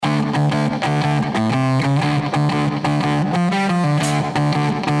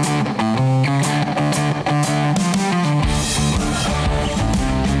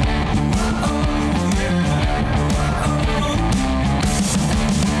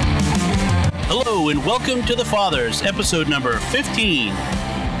Hello and welcome to The Fathers, episode number 15.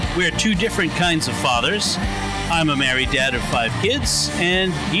 We're two different kinds of fathers. I'm a married dad of 5 kids,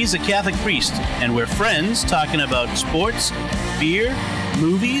 and he's a Catholic priest. And we're friends talking about sports, beer,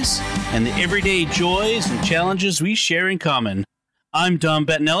 movies, and the everyday joys and challenges we share in common. I'm Dom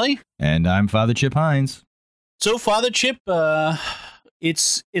Bettinelli. And I'm Father Chip Hines. So, Father Chip,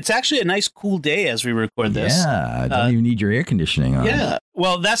 it's actually a nice cool day as we record this. Yeah, I don't even need your air conditioning on. Yeah,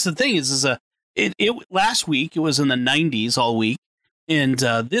 well, that's the thing is last week it was in the 90s all week, and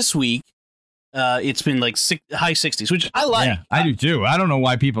this week it's been like high 60s, which I like. Yeah, I do too. I don't know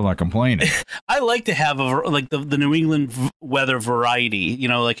why people are complaining. I like to have the New England weather variety, you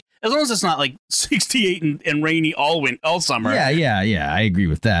know, like as long as it's not like 68 and rainy all summer. Yeah. I agree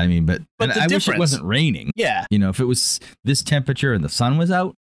with that. I mean, but I wish it wasn't raining. Yeah. You know, if it was this temperature and the sun was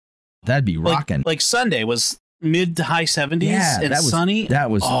out, that'd be rocking. Like Sunday was mid to high 70s and sunny.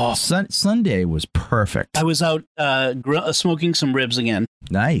 That was Sunday was perfect. I was out smoking some ribs again.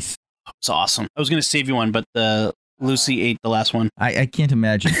 Nice. It's awesome. I was going to save you one, but Lucy ate the last one. I can't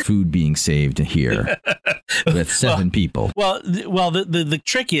imagine food being saved here with 7 people. Well, the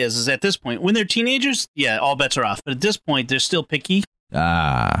trick is at this point, when they're teenagers, yeah, all bets are off. But at this point, they're still picky.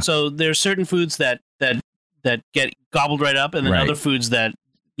 So there's certain foods that get gobbled right up, and then other foods that,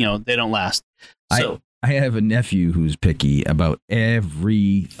 you know, they don't last. So I have a nephew who's picky about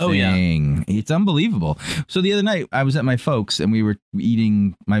everything. Oh, yeah. It's unbelievable. So the other night I was at my folks and we were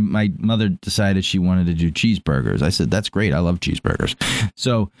eating. My mother decided she wanted to do cheeseburgers. I said, that's great. I love cheeseburgers.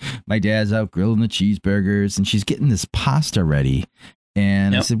 So my dad's out grilling the cheeseburgers and she's getting this pasta ready.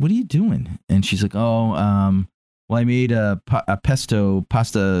 And I said, what are you doing? And she's like, well, I made a pesto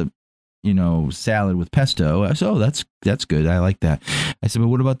pasta, you know, salad with pesto. I said, oh, that's good. I like that. I said, but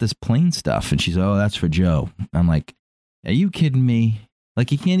what about this plain stuff? And she's, oh, that's for Joe. I'm like, are you kidding me?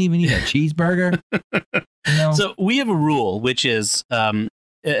 Like, you can't even eat a cheeseburger? You know? So we have a rule, which is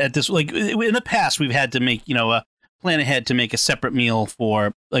at this, like in the past, we've had to make, you know, plan ahead to make a separate meal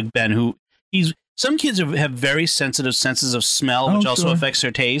for like Ben, who some kids have very sensitive senses of smell, which also affects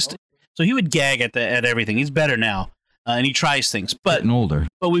their taste. So he would gag at everything. He's better now. And he tries things, but getting older.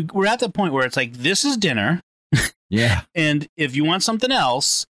 But we're at the point where it's like, this is dinner. Yeah. And if you want something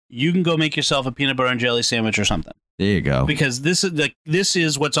else, you can go make yourself a peanut butter and jelly sandwich or something. There you go. Because this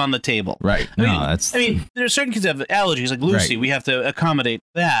is what's on the table. Right. I mean, there are certain kids that have allergies, like Lucy. Right. We have to accommodate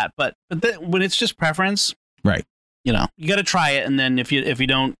that. But when it's just preference, right? You know, you got to try it, and then if you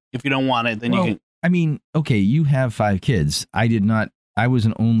don't want it, then you can. I mean, okay, you have 5 kids. I did not. I was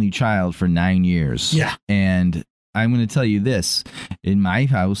an only child for 9 years. Yeah. And I'm going to tell you this. In my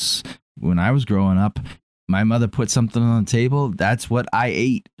house, when I was growing up, my mother put something on the table. That's what I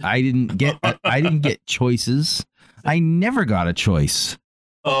ate. I didn't get choices. I never got a choice.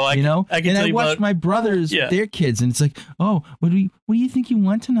 Oh, I watched my brothers, their kids, and it's like, oh, what do you think you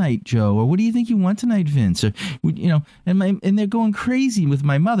want tonight, Joe? Or what do you think you want tonight, Vince? Or, you know, and they're going crazy with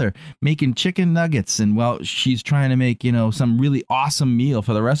my mother making chicken nuggets, and she's trying to make, you know, some really awesome meal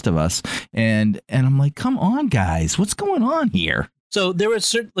for the rest of us, and I'm like, come on, guys, what's going on here? So there was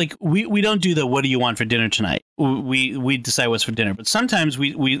certain, like, we don't do the what do you want for dinner tonight? We decide what's for dinner, but sometimes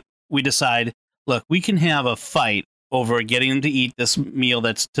we decide, look, we can have a fight over getting them to eat this meal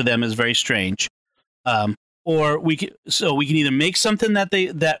that's to them is very strange, or we can either make something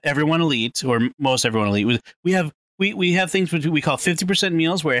that everyone will eat, or most everyone will eat. We have things which we call 50%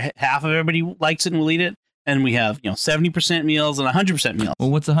 meals, where half of everybody likes it and will eat it, and we have 70% meals and 100% meals.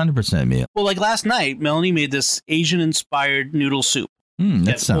 Well, what's 100% meal? Well, like last night, Melanie made this Asian inspired noodle soup.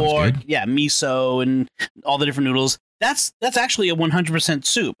 That sounds good. Yeah, miso and all the different noodles. That's actually a 100%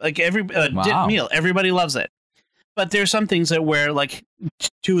 soup. Like meal, everybody loves it. But there are some things that where like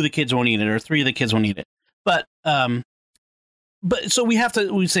 2 of the kids won't eat it or 3 of the kids won't eat it. But so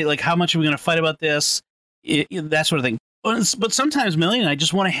we say, like, how much are we going to fight about this? That sort of thing. But sometimes Millie and I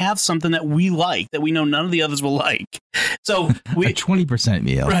just want to have something that we like, that we know none of the others will like. So a 20%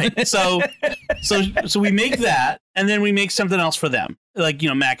 meal. Right. So we make that, and then we make something else for them, like,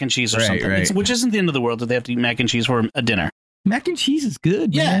 mac and cheese or something, which isn't the end of the world that they have to eat mac and cheese for a dinner. Mac and cheese is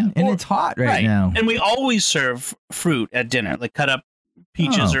good, man. And it's hot right now. And we always serve fruit at dinner, like cut up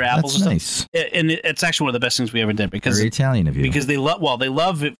peaches or apples. That's or nice. Stuff. And it's actually one of the best things we ever did, because very Italian of you. Because they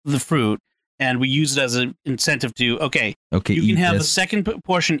love the fruit, and we use it as an incentive to you can have the second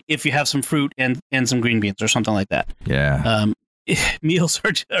portion if you have some fruit and some green beans or something like that. Yeah. Meals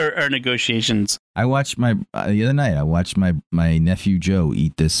are negotiations. I watched the other night. I watched my nephew Joe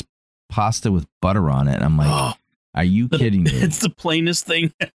eat this pasta with butter on it. And I'm like, Are you kidding me? It's the plainest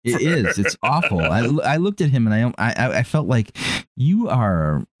thing. It is. It's awful. I looked at him and I felt like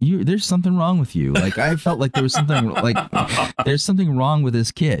there's something wrong with you. Like I felt like there was something there's something wrong with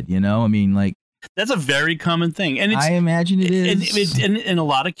this kid. You know, I mean, like that's a very common thing, and I imagine it is. And a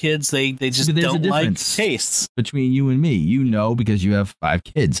lot of kids they just don't like tastes between you and me. You know, because you have 5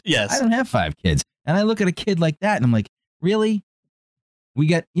 kids. Yes, I don't have 5 kids, and I look at a kid like that, and I'm like, really? We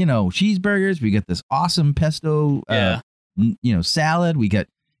got, cheeseburgers. We got this awesome pesto, salad. We got,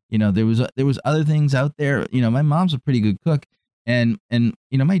 there was other things out there. My mom's a pretty good cook, and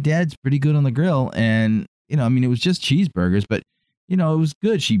my dad's pretty good on the grill. And it was just cheeseburgers, but it was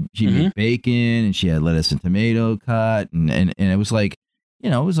good. She made bacon, and she had lettuce and tomato cut, and it was like, it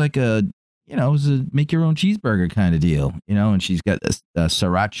was like it was a make your own cheeseburger kind of deal, And she's got this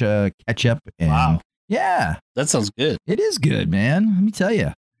sriracha ketchup and. Wow. Yeah. That sounds good. It is good, man. Let me tell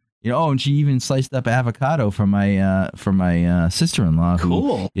you. And she even sliced up avocado for my sister-in-law,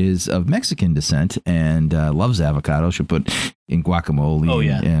 who is of Mexican descent and loves avocado. She'll put in guacamole. Oh,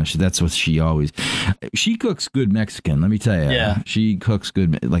 yeah. That's what she cooks good Mexican, let me tell you. Yeah. She cooks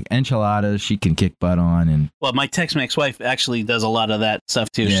good, like enchiladas, she can kick butt on. Well, my Tex-Mex wife actually does a lot of that stuff,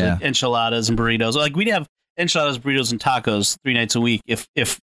 too. Yeah. Like enchiladas and burritos. Like, we'd have enchiladas, burritos, and tacos 3 nights a week if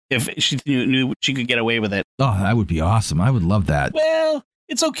she knew she could get away with it. Oh, that would be awesome. I would love that. Well,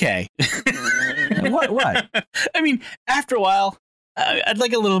 it's okay. What? I mean, after a while, I'd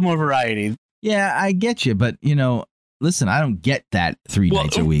like a little more variety. Yeah, I get you. But, listen, I don't get that 3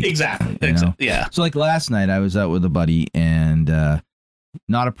 nights a week. Exactly. Yeah. So like last night I was out with a buddy and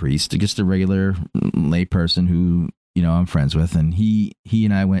not a priest, just a regular lay person who, I'm friends with. And he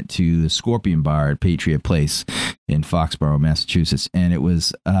and I went to the Scorpion Bar at Patriot Place in Foxborough, Massachusetts. And it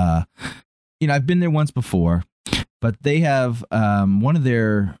was, I've been there once before, but they have one of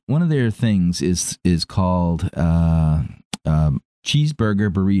their things is called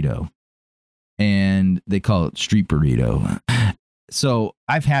cheeseburger burrito, and they call it street burrito. So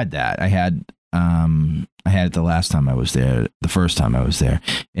I've had that. I had it the last time I was there, the first time I was there,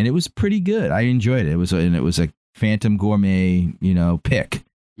 and it was pretty good. I enjoyed it. It was a Phantom Gourmet, pick.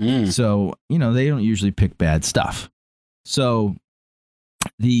 So, they don't usually pick bad stuff. So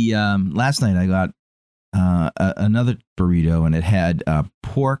the last night I got another burrito, and it had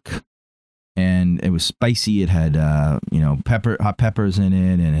pork, and it was spicy. It had hot peppers in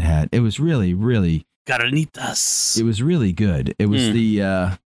it, and it was really, really carnitas. It was really good. It was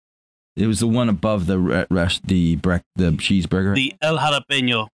it was the one above the cheeseburger. The El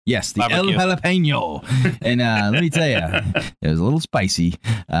Jalapeño. Yes, the barbecue. El Jalapeño. And let me tell you, it was a little spicy.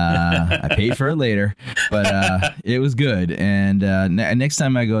 I paid for it later, but it was good. And next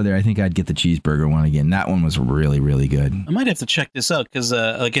time I go there, I think I'd get the cheeseburger one again. That one was really, really good. I might have to check this out because,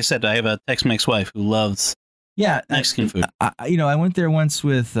 like I said, I have a Tex-Mex wife who loves Mexican food. I went there once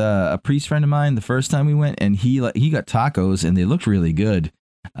with a priest friend of mine the first time we went, and he got tacos, and they looked really good.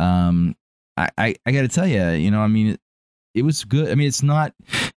 I got to tell you, it was good. I mean, it's not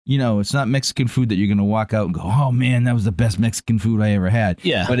Mexican food that you're going to walk out and go, oh man, that was the best Mexican food I ever had.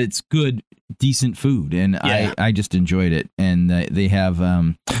 Yeah. But it's good, decent food. And I just enjoyed it. And they have,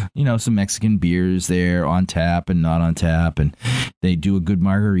 some Mexican beers there on tap and not on tap. And they do a good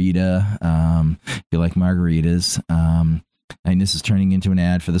margarita. If you like margaritas. And this is turning into an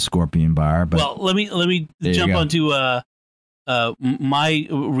ad for the Scorpion Bar. But well, let me jump onto, my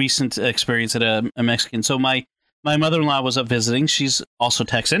recent experience at a Mexican. So my mother-in-law was up visiting. She's also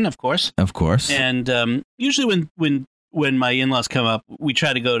Texan, of course. Of course. And usually when my in-laws come up, we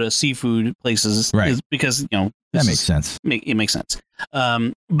try to go to seafood places, right? Because that makes sense. It makes sense.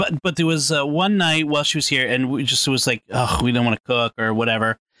 But there was one night while she was here, and we just was like, oh, we don't want to cook or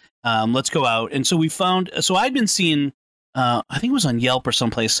whatever. Let's go out. And so we found. So I'd been seeing, I think it was on Yelp or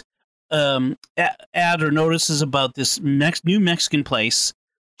someplace. Ad or notices about this new Mexican place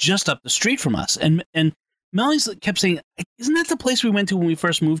just up the street from us, and Melly's kept saying, "Isn't that the place we went to when we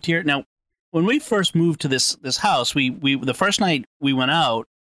first moved here?" Now, when we first moved to this house, we the first night we went out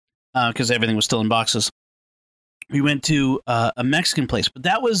because everything was still in boxes. We went to a Mexican place, but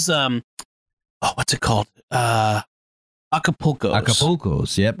that was what's it called?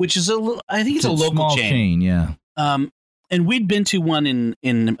 Acapulco's, yep. Which is I think it's a local small chain, yeah. And we'd been to one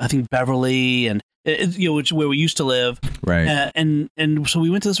in I think Beverly and which where we used to live, right? And so we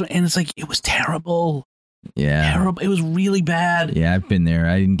went to this one, and it's like it was terrible. Yeah, terrible. It was really bad. Yeah, I've been there.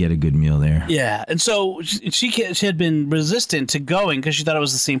 I didn't get a good meal there. Yeah, and so she had been resistant to going because she thought it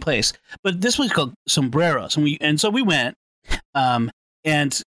was the same place. But this was called Sombreros, and so we went. And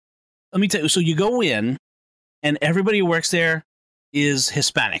let me tell you, so you go in, and everybody who works there is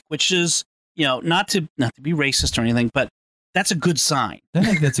Hispanic, which is not to be racist or anything, but that's a good sign. I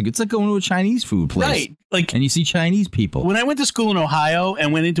think that's it's like going to a Chinese food place. Right. Like, and you see Chinese people. When I went to school in Ohio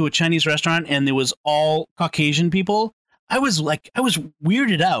and went into a Chinese restaurant and there was all Caucasian people, I was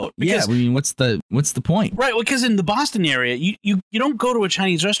weirded out. Because, I mean, what's the point? Right. Because in the Boston area, you don't go to a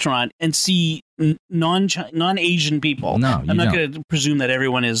Chinese restaurant and see non-Asian people. No, I'm not going to presume that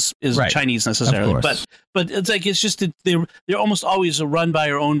everyone is right. Chinese necessarily, but it's like it's just that they're almost always run by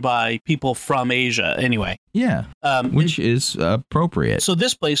or owned by people from Asia anyway. Yeah, which is appropriate. So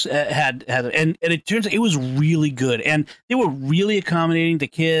this place had and it turns out it was really good, and they were really accommodating to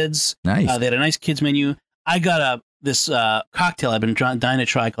kids. Nice. They had a nice kids menu. I got this cocktail I've been dying to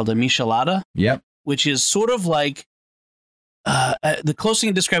try called a michelada. Yep. Which is sort of like the closest thing I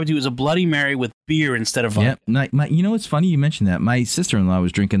can describe it to you is a Bloody Mary with beer instead of vodka. Yep. It's funny you mentioned that. My sister-in-law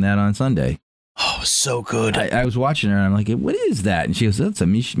was drinking that on Sunday. Oh, so good. I was watching her and I'm like, what is that? And she goes, that's a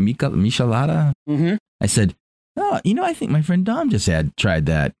michelada. Mm-hmm. I said, oh, I think my friend Dom just tried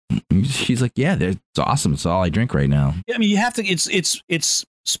that. She's like, yeah, it's awesome. It's all I drink right now. Yeah, I mean, you have to. It's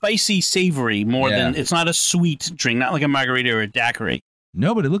spicy, savory more than it's not a sweet drink, not like a margarita or a daiquiri.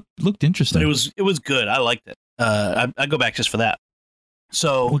 No, but it looked interesting. But it was good. I liked it. I go back just for that.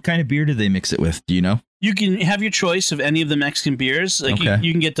 So, what kind of beer did they mix it with? Do you know? You can have your choice of any of the Mexican beers. Like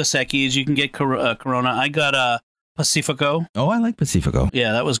you can get Dos Equis, you can get Corona. I got Pacifico. Oh, I like Pacifico.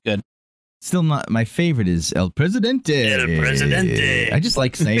 Yeah, that was good. Still not my favorite is El Presidente. El Presidente. I just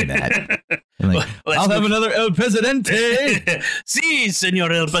like saying that. I'm like, I'll have another El Presidente. Sí,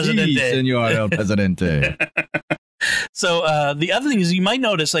 señor El Presidente. Sí, señor El Presidente. So the other thing is you might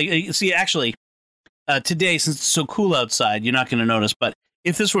notice, actually, today, since it's so cool outside, you're not going to notice. But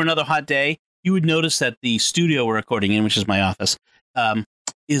if this were another hot day, you would notice that the studio we're recording in, which is my office,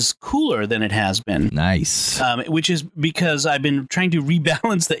 is cooler than it has been. Nice. Which is because I've been trying to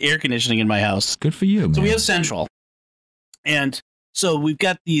rebalance the air conditioning in my house. Good for you, man. So we have central. And so we've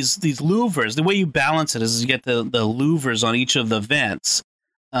got these louvers. The way you balance it is you get the louvers on each of the vents.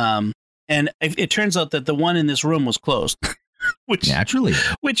 And it turns out that the one in this room was closed. Which naturally.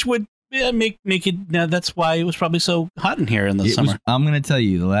 Which would make it. Now that's why it was probably so hot in here in the summer. I'm going to tell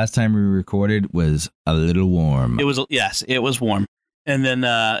you, the last time we recorded was a little warm. It was warm. And then,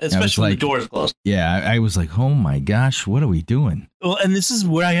 especially when the doors closed. Yeah, I was like, oh my gosh, what are we doing? Well, and this is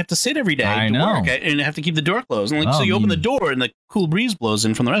where I have to sit every day. I know. Work, and I have to keep the door closed. And so you open the door and the cool breeze blows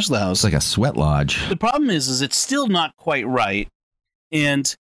in from the rest of the house. It's like a sweat lodge. The problem is it's still not quite right.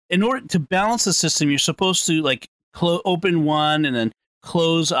 And in order to balance the system, you're supposed to open one and then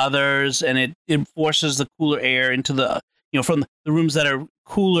close others. And it forces the cooler air into from the rooms that are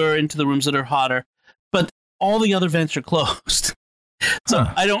cooler into the rooms that are hotter. But all the other vents are closed. So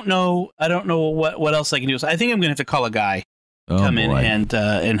I don't know what else I can do. So I think I'm going to have to call a guy come in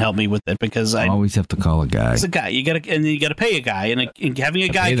and help me with it because I always have to call a guy. It's a guy. You got to pay a guy, and having a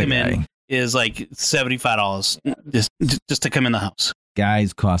guy come in is like $75 just to come in the house.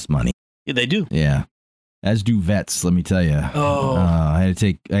 Guys cost money. Yeah, they do. Yeah, as do vets. Let me tell you. Oh, I had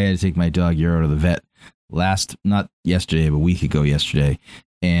to take my dog Euro to the vet not yesterday, but a week ago yesterday.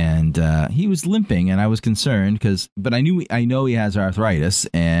 And he was limping, and I was concerned but I know he has arthritis,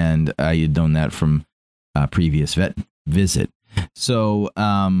 and I had known that from a previous vet visit. So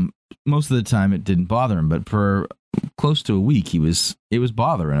most of the time it didn't bother him, but for close to a week it was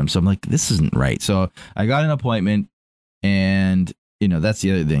bothering him. So I'm like, this isn't right. So I got an appointment, and that's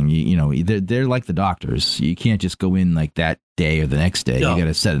the other thing. They're like the doctors. You can't just go in like that day or the next day. No. You got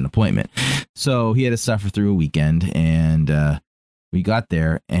to set an appointment. So he had to suffer through a weekend, and we got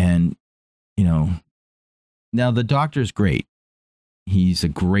there, and, now the doctor's great. He's a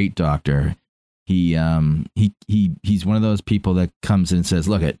great doctor. He's one of those people that comes in and says,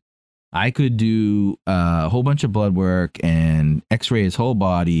 look, I could do a whole bunch of blood work and x-ray his whole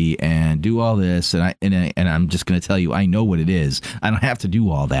body and do all this. And I'm just going to tell you, I know what it is. I don't have to do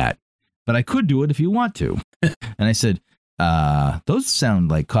all that, but I could do it if you want to. And I said, those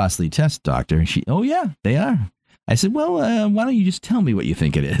sound like costly tests, doctor. And oh yeah, they are. I said, well, why don't you just tell me what you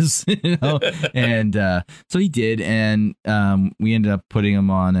think it is? And so he did, and we ended up putting him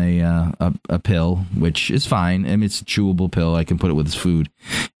on a pill, which is fine. I mean, it's a chewable pill. I can put it with his food,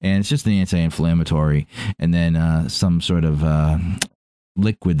 and it's just an anti-inflammatory. And then some sort of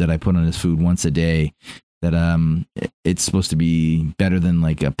liquid that I put on his food once a day. That it's supposed to be better than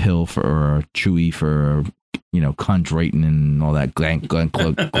like a pill or a chewy for chondroitin and all that,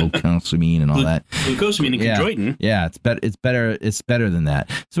 glucosamine and all that. Glucosamine and chondroitin. Yeah, it's better. It's better than that.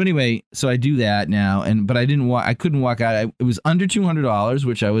 So anyway, so I do that now, but I couldn't walk out. It was under $200,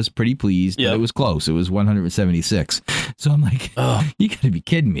 which I was pretty pleased. Yep. But it was close. It was $176. So I'm like, you got to be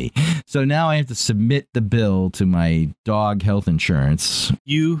kidding me. So now I have to submit the bill to my dog health insurance.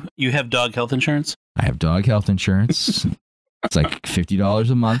 You have dog health insurance? I have dog health insurance. It's like $50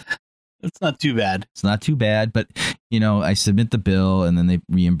 a month. It's not too bad. It's not too bad, but I submit the bill and then they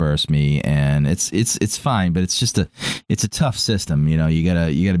reimburse me, and it's fine. But it's a tough system. You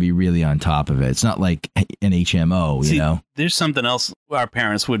gotta be really on top of it. It's not like an HMO. See, there's something else our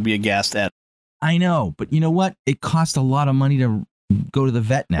parents would be aghast at. I know, but you know what? It costs a lot of money to go to the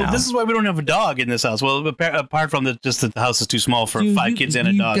vet now. Well, this is why we don't have a dog in this house. Well, apart from just that the house is too small for 5 kids and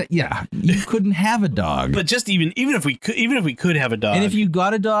a dog. You couldn't have a dog. But just even if we could have a dog, and if you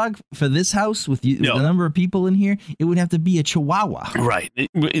got a dog for this house with the number of people in here, it would have to be a Chihuahua, right? A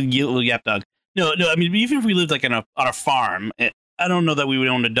little yap dog. No. I mean, even if we lived like on a farm, I don't know that we would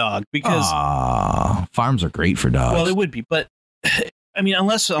own a dog because farms are great for dogs. Well, it would be, but I mean,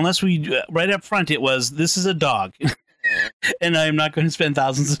 unless we right up front, this is a dog. And I am not going to spend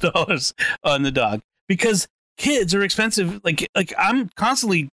thousands of dollars on the dog because kids are expensive. Like I'm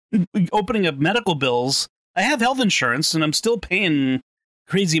constantly opening up medical bills. I have health insurance and I'm still paying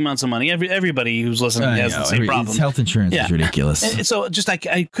crazy amounts of money. Everybody who's listening has the same problem. Health insurance is ridiculous. And so just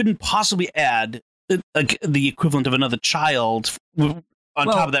I couldn't possibly add like the equivalent of another child on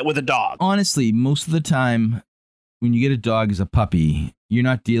top of that with a dog. Honestly, most of the time when you get a dog as a puppy, you're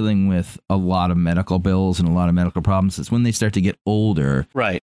not dealing with a lot of medical bills and a lot of medical problems. It's when they start to get older.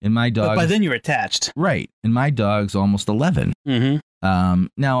 Right. And my dog... But by then you're attached. Right. And my dog's almost 11. Mm-hmm.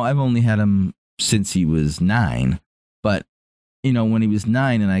 Now, I've only had him since he was 9. But, when he was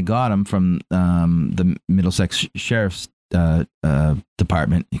 9 and I got him from the Middlesex Sheriff's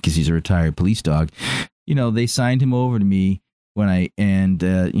Department, because he's a retired police dog, they signed him over to me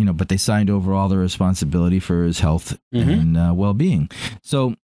but they signed over all the responsibility for his health and well-being.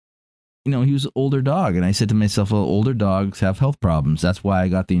 So, he was an older dog. And I said to myself, well, older dogs have health problems. That's why I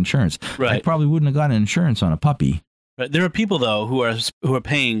got the insurance. Right. I probably wouldn't have gotten insurance on a puppy. Right. There are people, though, who are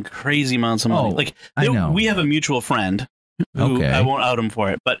paying crazy amounts of money. I know. We have a mutual friend who I won't out him for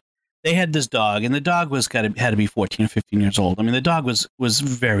it, but they had this dog, and the dog had to be 14 or 15 years old. I mean, the dog was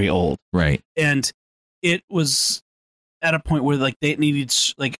very old. Right. And it was at a point where they needed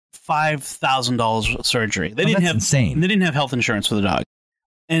like $5,000 surgery. They didn't have insane. They didn't have health insurance for the dog,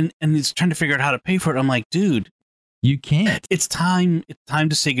 and he's trying to figure out how to pay for it. I'm like, dude, you can't. It's time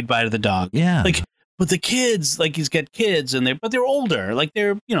to say goodbye to the dog. Yeah. But the kids, he's got kids, and they're older.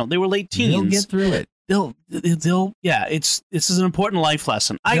 They were late teens. They'll get through it. This is an important life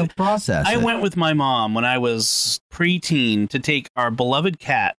lesson. They'll process I went with my mom when I was preteen to take our beloved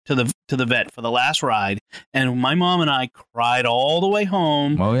cat to the vet for the last ride, and my mom and I cried all the way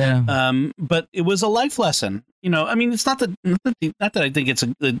home. Oh yeah. But it was a life lesson. I mean, it's not that I think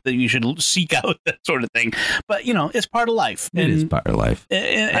that you should seek out that sort of thing, but it's part of life. It is part of life.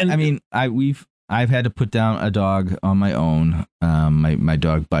 And I mean, I've had to put down a dog on my own. My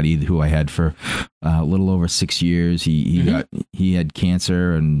dog Buddy, who I had for a little over 6 years, he had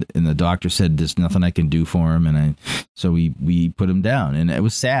cancer, and the doctor said there's nothing I can do for him, and so we put him down, and it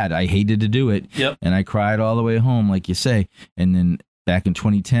was sad. I hated to do it, and I cried all the way home, like you say. And then back in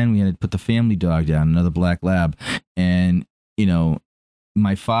 2010, we had to put the family dog down, another black lab, and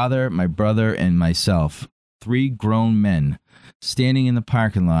my father, my brother, and myself, 3 grown men, standing in the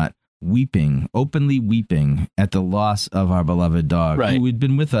parking lot, openly weeping at the loss of our beloved dog, who had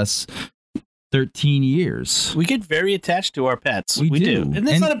been with us 13 years. We get very attached to our pets. We do. And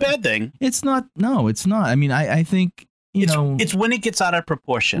that's not a bad thing. It's not. No, it's not. I mean, I think, it's when it gets out of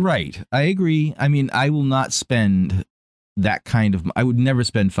proportion. Right. I agree. I mean, I will not spend that I would never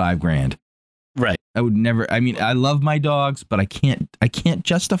spend $5,000. Right. I would never. I mean, I love my dogs, but I can't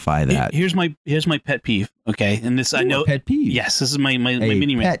justify that. Here's my pet peeve. Okay. And this, I know. Pet peeve. Yes. This is my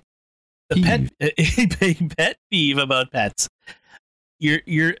mini pet. A pet peeve about pets. I'm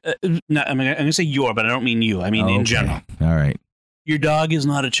going to say but I don't mean you. I mean in general. All right. Your dog is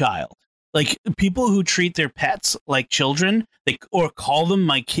not a child. Like people who treat their pets like children, or call them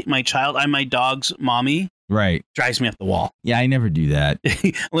my child. I'm my dog's mommy. Right. Drives me up the wall. Yeah, I never do that.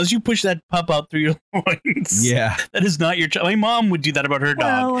 Unless you push that pup out through your loins. Yeah. That is not your child. My mom would do that about her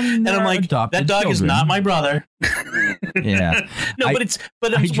dog. And I'm like, that dog is not my brother. Yeah. No,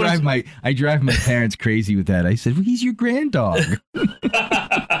 I drive my parents crazy with that. I said, well, he's your grand dog.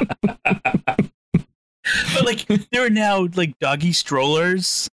 But like, there are now like doggy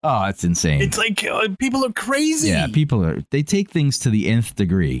strollers. Oh, it's insane. It's like people are crazy. Yeah, they take things to the nth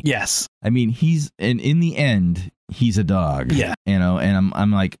degree. Yes. I mean, in the end, he's a dog. Yeah. And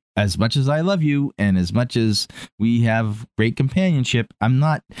I'm like, as much as I love you and as much as we have great companionship, I'm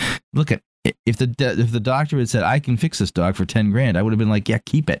not. Look at if the doctor had said I can fix this dog for $10,000, I would have been like, yeah,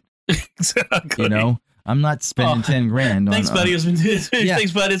 keep it. Exactly. You know, I'm not spending $10,000. Thanks, buddy.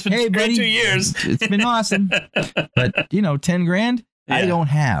 Thanks, buddy. It's been hey, great buddy, 2 years. It's been awesome. But $10,000, I don't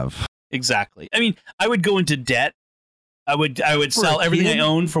have. Exactly. I mean, I would go into debt. I would sell everything I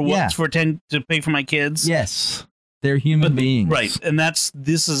own for $10 to pay for my kids. Yes. They're human beings. Right. And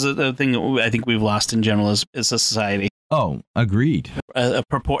this is a thing that I think we've lost in general as a society. Oh, agreed. A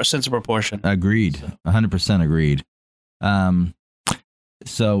sense of proportion. Agreed. 100% agreed.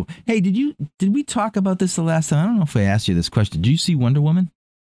 So, hey, did we talk about this the last time? I don't know if I asked you this question. Did you see Wonder Woman?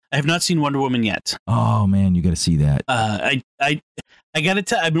 I have not seen Wonder Woman yet. Oh man, you got to see that. I got to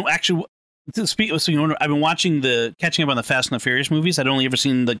tell. I've been actually I've been catching up on the Fast and the Furious movies. I'd only ever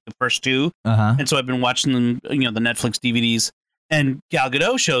seen the first two, and so I've been watching them. The Netflix DVDs. And Gal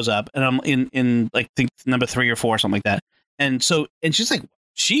Gadot shows up, and I'm in like think number 3 or 4, something like that. And she's like,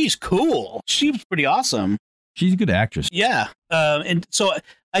 she's cool. She's pretty awesome. She's a good actress. Yeah. And so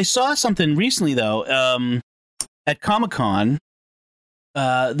I saw something recently though, at Comic-Con.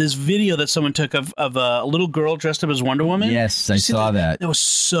 This video that someone took of a little girl dressed up as Wonder Woman. Yes, I saw that. That was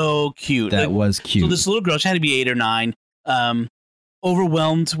so cute. That was cute. So this little girl, she had to be 8 or 9,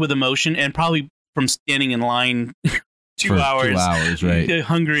 overwhelmed with emotion and probably from standing in line 2 hours. 2 hours, right.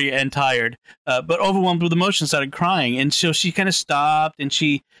 Hungry and tired, but overwhelmed with emotion, started crying. And so she kind of stopped and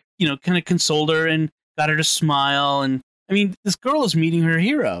she, kind of consoled her and got her to smile. And I mean, this girl is meeting her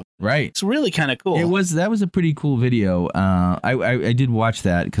hero. Right. It's really kind of cool. That was a pretty cool video. I did watch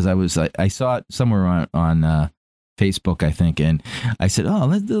that because I saw it somewhere on Facebook, I think, and I said, "Oh,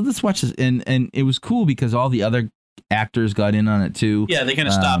 let's watch this." And it was cool because all the other actors got in on it too. Yeah, they kind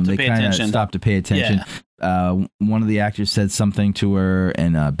of stopped to pay attention. Stopped to pay attention. Yeah. One of the actors said something to her,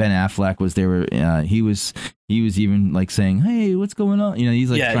 and Ben Affleck was there. He was even like saying, "Hey, what's going on?" He's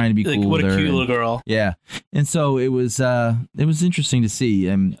like trying to be cool. What with a her. cute little girl. Yeah, and so it was interesting to see,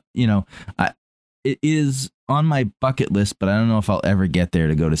 and it is on my bucket list, but I don't know if I'll ever get there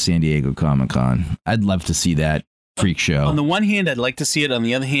to go to San Diego Comic-Con. I'd love to see that freak show. On the one hand, I'd like to see it. On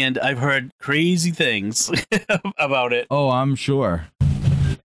the other hand, I've heard crazy things about it. Oh, I'm sure.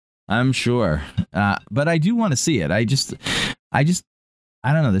 But I do want to see it. I don't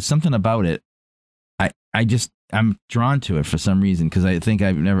know. There's something about it. I'm drawn to it for some reason because I think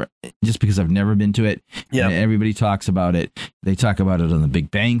I've never been to it. Yeah. Everybody talks about it. They talk about it on the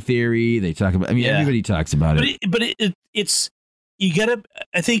Big Bang Theory. They talk about, everybody talks about it. But it's, you gotta,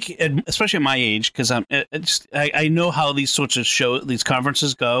 I think, especially at my age, because I know how these sorts of these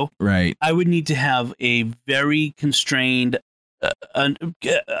conferences go. Right. I would need to have a very constrained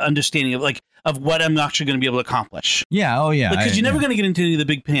understanding of what I'm actually going to be able to accomplish. Yeah. Oh, yeah. Because you're never going to get into any of the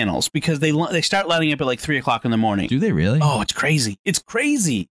big panels because they start lighting up at like 3:00 in the morning. Do they really? Oh, it's crazy. It's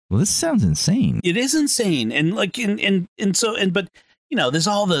crazy. Well, this sounds insane. It is insane, and but there's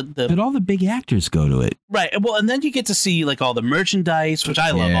all but all the big actors go to it, right? Well, and then you get to see like all the merchandise, which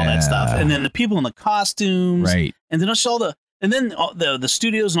I love all that stuff, and then the people in the costumes, right? And then also the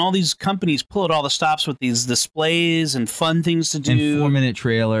studios and all these companies pull at all the stops with these displays and fun things to do. And 4-minute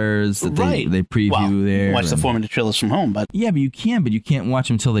trailers that they preview there. You watch the 4-minute trailers from home, but yeah, but you can't watch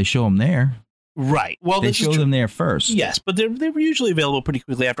them until they show them there. Right. Well, they show them there first. Yes, but they're usually available pretty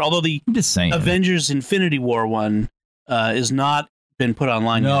quickly after. Although I'm just saying, Avengers Infinity War one is not been put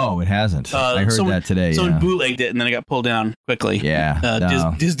online. No, it hasn't. I heard that today. Someone bootlegged it and then it got pulled down quickly.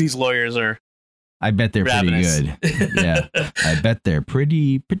 Yeah. Disney's lawyers are. I bet they're ravenous. Pretty good. Yeah, I bet they're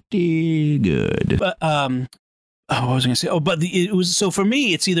pretty good. But what was I going to say? Oh, but it was so for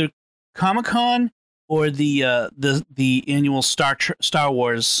me. It's either Comic-Con or the annual Star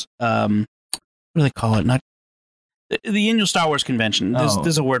Wars. What do they call it? Not the annual Star Wars convention.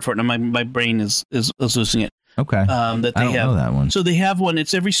 There's a word for it, and my brain is losing it. Okay. That they I don't know that one. So they have one.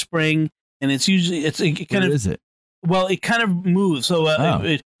 It's every spring, and it's usually it kind of. What is it? Well, it kind of moves. So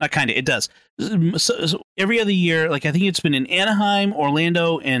it does. So every other year, like I think it's been in Anaheim,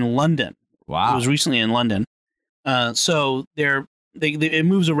 Orlando, and London. Wow. It was recently in London. So it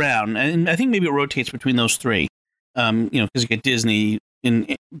moves around, and I think maybe it rotates between those three. Because you get Disney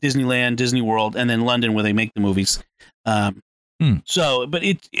in Disneyland, Disney World, and then London where they make the movies. So, but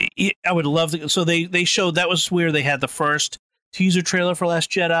I would love to. So they showed that was where they had the first teaser trailer for Last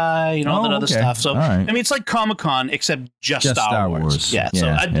Jedi, all that other stuff. So, right. I mean, it's like Comic-Con, except just Star Wars. Yeah, so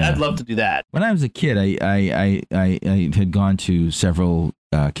I'd love to do that. When I was a kid, I had gone to several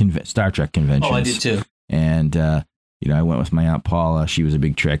Star Trek conventions. Oh, I did too. And, I went with my Aunt Paula. She was a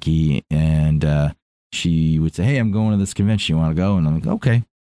big Trekkie, and she would say, hey, I'm going to this convention. You want to go? And I'm like, okay.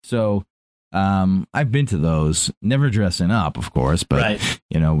 So I've been to those, never dressing up, of course, but,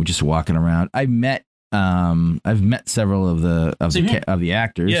 we're just walking around. I've met several of the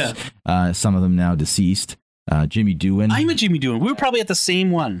actors. Yeah. Some of them now deceased. Jimmy Doohan. I met Jimmy Doohan. We were probably at the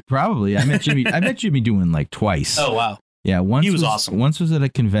same one. Probably. I met Jimmy Doohan like twice. Oh, wow. Yeah. Once he was awesome. Once was at a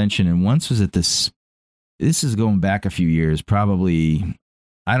convention, and once was at this is going back a few years, probably.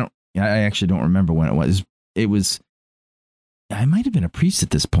 I actually don't remember when it was. I might have been a priest at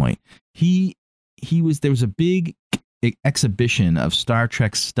this point. There was a big exhibition of Star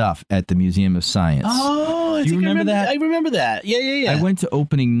Trek stuff at the Museum of Science. Oh, do you remember that? I remember that. Yeah. I went to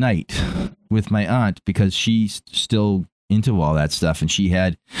opening night with my aunt because she's still into all that stuff, and she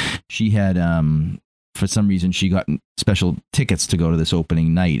had for some reason she got special tickets to go to this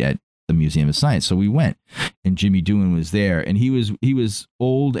opening night at the Museum of Science. So we went, and Jimmy Doohan was there, and he was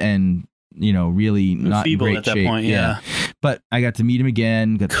old and really not feeble in great at that shape. point. Yeah. But I got to meet him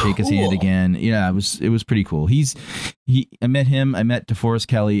again, got to shake his hand again. Yeah, it was pretty cool. I met him. I met DeForest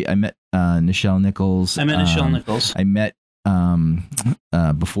Kelley. I met Nichelle Nichols. I met Nichelle Nichols. I met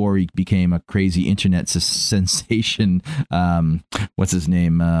before he became a crazy internet sensation. What's his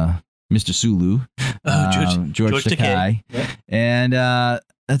name? Mr. Sulu. George Takei. Yep. And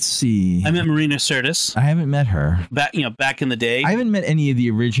let's see. I met Marina Sirtis. I haven't met her. Back in the day. I haven't met any of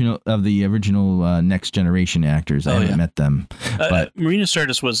the original Next Generation actors. I haven't met them. But Marina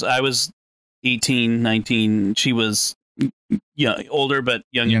Sirtis I was 18, 19. She was older but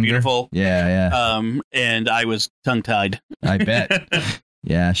younger and beautiful. Yeah. And I was tongue-tied. I bet.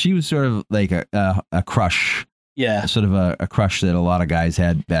 Yeah, she was sort of like a crush. Yeah. Sort of a crush that a lot of guys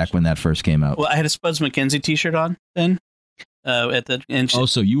had back when that first came out. Well, I had a Spuds MacKenzie t-shirt on then.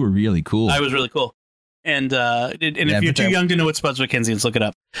 So you were really cool. I was really cool. And if you're too young to know what Spuds MacKenzie is, look it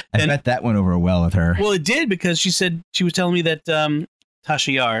up. I bet that went over well with her. Well, it did, because she was telling me that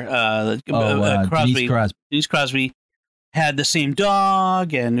Tasha Yar, Denise Crosby had the same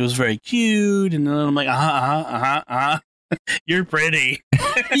dog, and it was very cute. And then I'm like, you're pretty.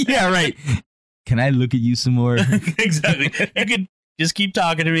 Yeah, right. Can I look at you some more? Exactly. You could just keep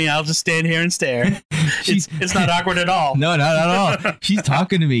talking to me. I'll just stand here and stare. It's not awkward at all. No, not at all. She's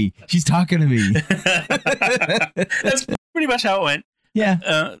talking to me. That's pretty much how it went.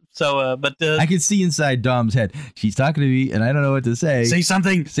 Yeah. But I could see inside Dom's head. She's talking to me, and I don't know what to say. Say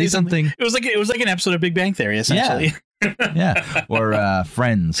something. Say something. It was like an episode of Big Bang Theory, essentially. Yeah. Yeah, or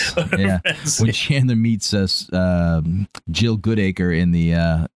Friends. Yeah, when Chandler meets us, Jill Goodacre in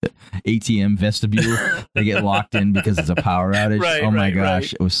the ATM vestibule, they get locked in because it's a power outage. Right, oh my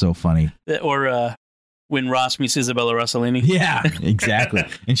gosh, it was so funny. Or when Ross meets Isabella Rossellini. Yeah, exactly.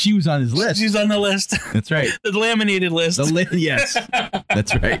 And she was on his list. She's on the list. That's right. The laminated list. Yes,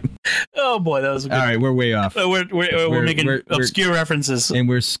 that's right. Oh boy, that was good. All right, we're way off. We're making obscure references, and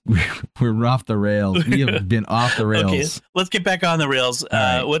we're off the rails. We have been off the rails. Okay, let's get back on the rails.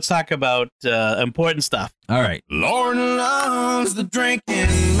 Right. Let's talk about important stuff. All right. Lord loves the drinking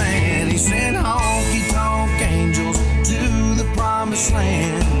man. He sent honky-tonk angels to the promised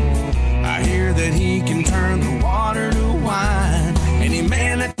land. I hear that he can turn the water to wine. Any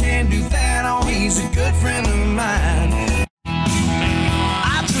man that can do that, oh, he's a good friend of mine.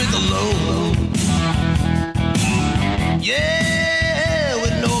 I drink alone, yeah,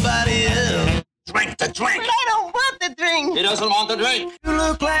 with nobody else. Drink the drink. But I don't want the drink. He doesn't want the drink. You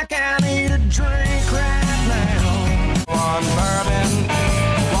look like I need a drink right now. One bourbon,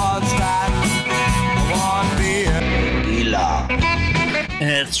 one scotch, one beer. Tequila.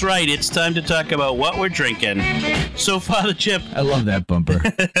 That's right. It's time to talk about what we're drinking. So, Father Chip, I love that bumper.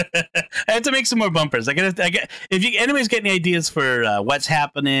 I have to make some more bumpers. If anybody's got any ideas for what's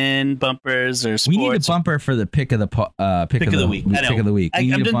happening, bumpers or sports, we need a bumper for the pick of the week. Pick of the week.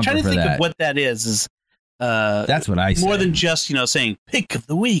 I'm trying to think of what that is. That's what I say. More than just saying pick of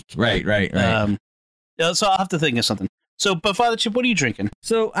the week. Right. So I'll have to think of something. So, but Father Chip, what are you drinking?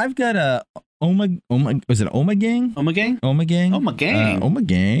 So I've got a was it Omegang? Omegang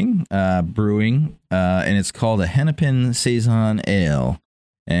Brewing, and it's called a Hennepin Saison Ale.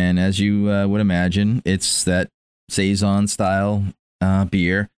 And as you would imagine, it's that Saison style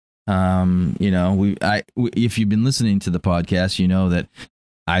beer. If you've been listening to the podcast, you know that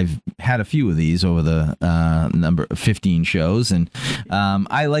I've had a few of these over the number 15 shows, and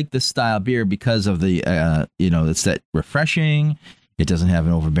I like this style beer because of the it's that refreshing. It doesn't have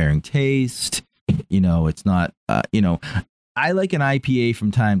an overbearing taste. It's not. I like an IPA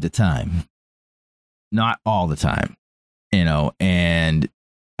from time to time, not all the time. And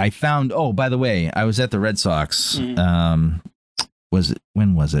I found. Oh, by the way, I was at the Red Sox. When was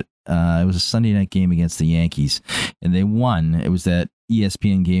it? It was a Sunday night game against the Yankees, and they won. It was that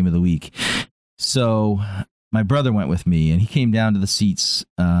ESPN Game of the Week. So my brother went with me, and he came down to the seats.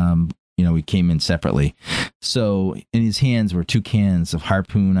 We came in separately. So in his hands were 2 cans of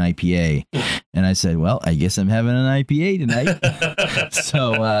Harpoon IPA, and I said, "Well, I guess I'm having an IPA tonight."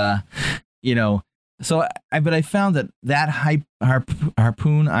 But I found that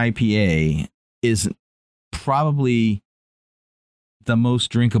Harpoon IPA is probably the most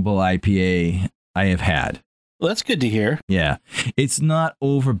drinkable IPA I have had. Well, that's good to hear. Yeah. It's not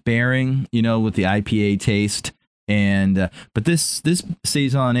overbearing, with the IPA taste. And but this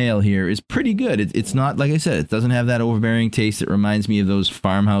Saison Ale here is pretty good. It's not, like I said, it doesn't have that overbearing taste. It reminds me of those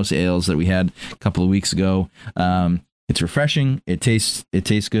farmhouse ales that we had a couple of weeks ago. It's refreshing. It tastes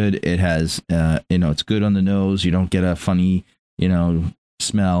good. It has, it's good on the nose. You don't get a funny,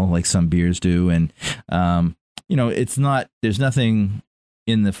 smell like some beers do. And, it's not, there's nothing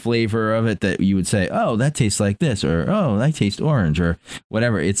in the flavor of it that you would say, oh, that tastes like this, or, oh, that tastes orange, or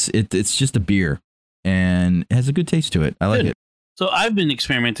whatever. It's just a beer, and it has a good taste to it. I like it. So I've been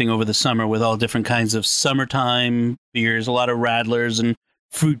experimenting over the summer with all different kinds of summertime beers, a lot of radlers and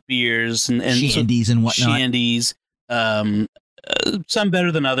fruit beers and shandies and whatnot. Shandies, some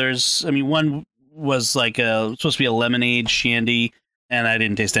better than others. I mean, one was like supposed to be a lemonade shandy, and I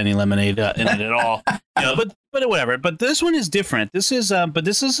didn't taste any lemonade in it at all. But whatever. But this one is different. This is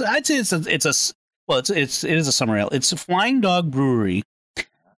I'd say it is a summer ale. It's a Flying Dog Brewery,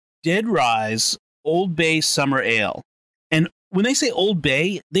 Dead Rise Old Bay Summer Ale. And when they say Old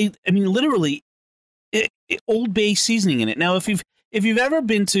Bay, literally Old Bay seasoning in it. Now, if you've ever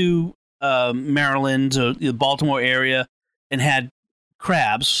been to Maryland or the Baltimore area and had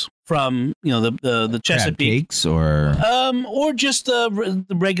crabs from the Chesapeake cakes or just the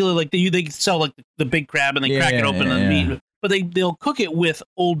regular, like they sell like the big crab and they crack it open and meat, but they'll cook it with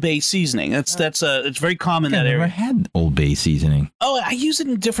Old Bay seasoning. It's very common in that area. I've never had Old Bay seasoning. Oh, I use it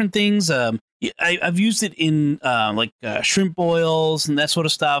in different things. I've used it in shrimp boils and that sort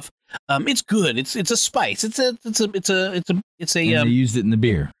of stuff. It's good. It's a spice. They used it in the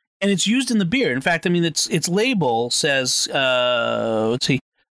beer. And it's used in the beer. In fact, its label says, let's see,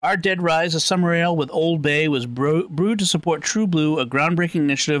 our Dead Rise, a summer ale with Old Bay, was brewed to support True Blue, a groundbreaking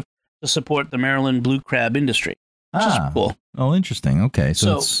initiative to support the Maryland blue crab industry. Which is cool. Oh, interesting. Okay,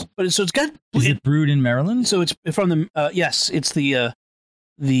 so it's got. Is it brewed in Maryland? So it's from the yes, it's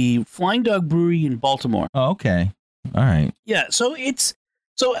the Flying Dog Brewery in Baltimore. Oh, okay. All right. Yeah.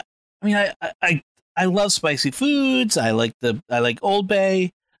 I love spicy foods. I like Old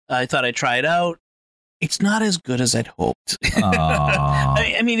Bay. I thought I'd try it out. It's not as good as I'd hoped.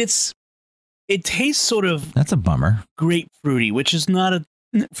 It tastes sort of. That's a bummer. Grapefruity, which is not a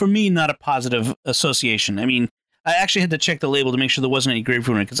positive association. I actually had to check the label to make sure there wasn't any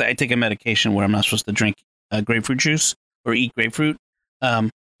grapefruit in it, because I take a medication where I'm not supposed to drink grapefruit juice or eat grapefruit.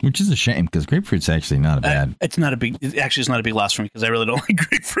 Which is a shame, because grapefruit's actually not a bad. It's not a big loss for me, because I really don't like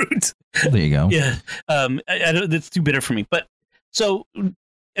grapefruit. Well, there you go. Yeah. It's too bitter for me. But so,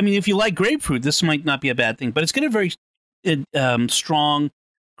 if you like grapefruit, this might not be a bad thing, but it's got a very strong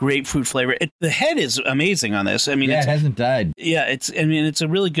grapefruit flavor. The head is amazing on this. It hasn't died. Yeah. It's a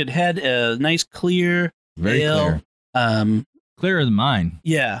really good head. Nice, clear. Very ale. Clear. Clearer than mine.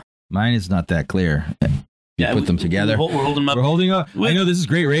 Yeah. Mine is not that clear. Put them together. We're holding them up. We're holding up. I know this is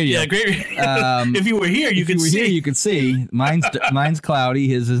great radio. Yeah, great. If you were here, you could see. You could see. Mine's cloudy.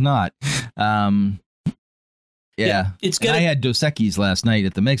 His is not. Yeah. I had Dos Equis last night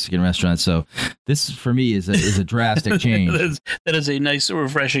at the Mexican restaurant, so this for me is a drastic change. that is a nice,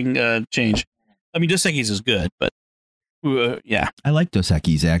 refreshing change. Dos Equis is good, but yeah. I like Dos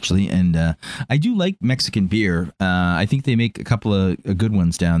Equis, actually, and I do like Mexican beer. I think they make a couple of good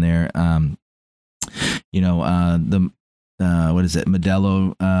ones down there. What is it?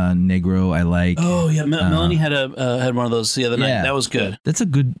 Modelo Negro. I like. Oh yeah, Melanie had one of those the other night. Yeah, that was good. That's a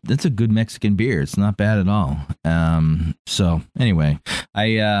good Mexican beer. It's not bad at all. So anyway,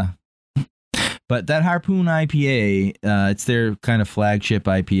 but that Harpoon IPA, it's their kind of flagship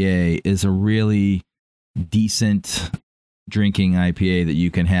IPA, is a really decent drinking IPA that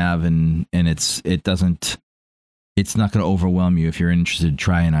you can have, and it's not going to overwhelm you if you're interested in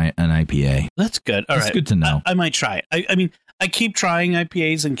trying an IPA. That's good. All right. It's good to know. I might try it. I keep trying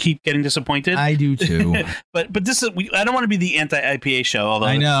IPAs and keep getting disappointed. I do too. but this is I don't want to be the anti-IPA show, although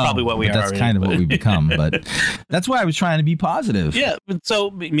I know that's probably what we are. That's already, kind of what we've become. But that's why I was trying to be positive. Yeah.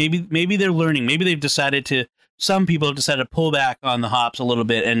 So maybe they're learning. Maybe they've decided to. Some people have decided to pull back on the hops a little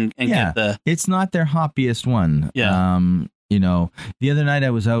bit and get the. It's not their hoppiest one. Yeah. The other night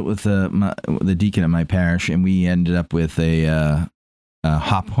I was out with the deacon at my parish, and we ended up with a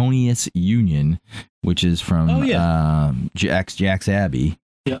Hoponius Union, which is from Jack's Abbey,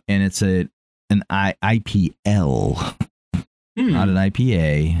 and it's an IPL, not an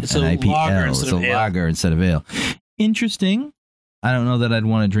IPA. It's an a IPL. lager It's a lager instead of ale. Interesting. I don't know that I'd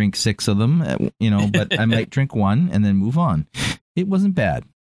want to drink 6 of them, but I might drink one and then move on. It wasn't bad.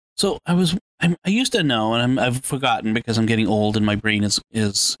 So I used to know, and I've forgotten because I'm getting old and my brain is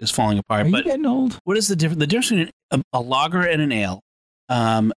falling apart. Are you getting old? What is the difference? The difference between a lager and an ale.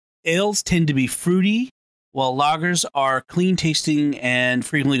 Ales tend to be fruity, while lagers are clean tasting and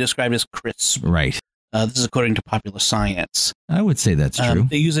frequently described as crisp. Right. This is according to Popular Science. I would say that's true.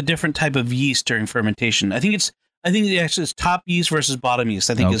 They use a different type of yeast during fermentation. I think actually it's top yeast versus bottom yeast.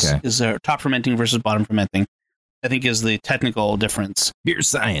 I think is top fermenting versus bottom fermenting. I think is the technical difference. Beer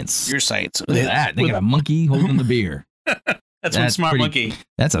science. Look at that. They got a monkey holding the beer. That's one smart monkey.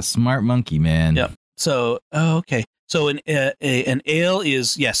 That's a smart monkey, man. Yep. So, okay. So an ale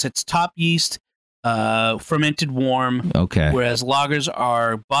is, yes, it's top yeast, fermented warm. Okay. Whereas lagers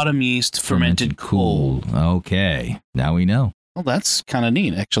are bottom yeast, fermented cold. Okay. Now we know. Well, that's kind of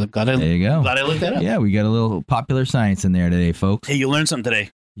neat, actually. There you go. Glad I looked that up. Yeah, we got a little popular science in there today, folks. Hey, you learned something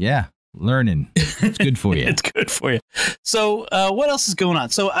today. Yeah. Learning. It's good for you. It's good for you. So what else is going on?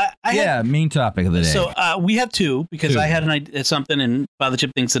 So main topic of the day. So we have two because I had an idea, something, and Father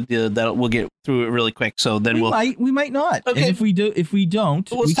Chip thinks that we'll get through it really quick. So then we might not. Okay. And if we don't,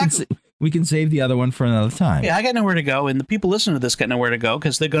 we can save the other one for another time. Yeah, I got nowhere to go, and the people listening to this got nowhere to go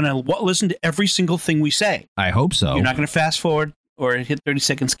because they're going to listen to every single thing we say. I hope so. You're not going to fast forward or hit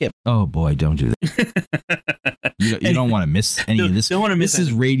 30-second skip. Oh boy, don't do that. You don't want to miss any of this. Don't want to miss. This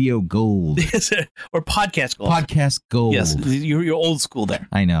is radio gold or podcast gold. Podcast gold. Yes, you're old school there.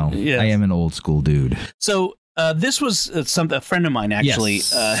 I know. Yes. I am an old school dude. So this was a friend of mine actually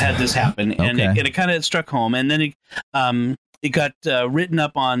had this happen, and it kind of struck home, and then it got written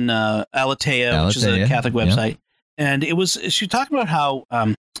up on Alatea, which is a Catholic website, and she was talking about how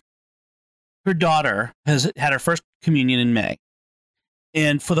her daughter has had her first communion in May.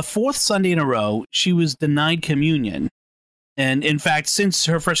 And for the 4th Sunday in a row, she was denied communion. And in fact, since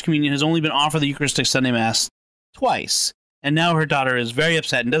her first communion has only been offered the Eucharistic Sunday Mass twice. And now her daughter is very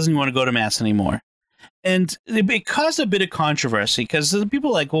upset and doesn't even want to go to Mass anymore. And it caused a bit of controversy because the people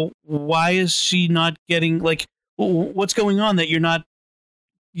are like, well, why is she not getting, like, what's going on that you're not,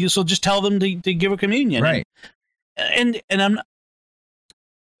 so just tell them to give her communion. Right. And I'm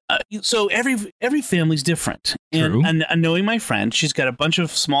so every family's different. True. And knowing my friend, she's got a bunch of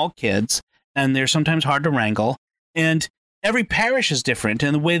small kids, and they're sometimes hard to wrangle. And every parish is different,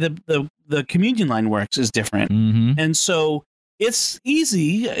 and the way the communion line works is different. Mm-hmm. And so it's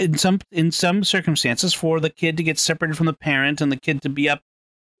easy in some circumstances for the kid to get separated from the parent, and the kid to be up.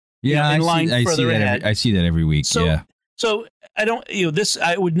 Yeah, in line further ahead. I see that every week. So I don't.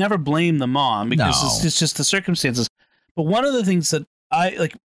 I would never blame the mom because it's just the circumstances. But one of the things that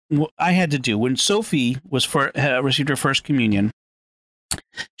I had to do when Sophie received her first communion,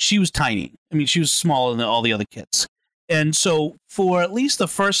 she was tiny. I mean, she was smaller than all the other kids. And so for at least the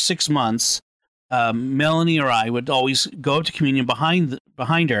first 6 months, Melanie or I would always go up to communion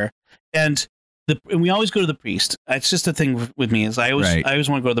behind her. And we always go to the priest. It's just a thing with me is I always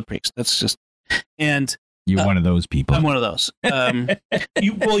want to go to the priest. That's just, and you're one of those people. I'm one of those.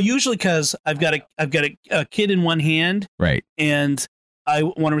 Usually because I've got a kid in one hand. Right. And I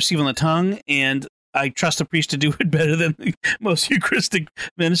want to receive on the tongue, and I trust the priest to do it better than most Eucharistic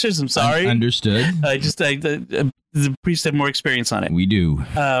ministers. I'm sorry. Understood. The priests have more experience on it. We do.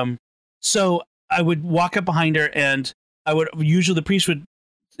 So I would walk up behind her, and the priest would,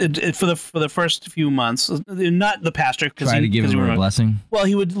 for the first few months, not the pastor, because try to give her a blessing. Well,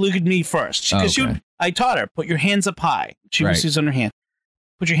 he would look at me first because I taught her, put your hands up high. She receives on her hand.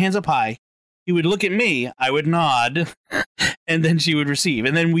 Put your hands up high. He would look at me, I would nod, and then she would receive.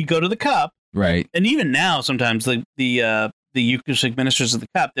 And then we go to the cup. Right. And even now, sometimes the Eucharistic ministers of the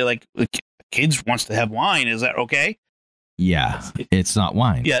cup, they're like, kids wants to have wine. Is that okay? Yeah. It's not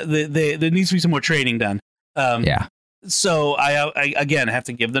wine. Yeah. There needs to be some more training done. Yeah. So I again have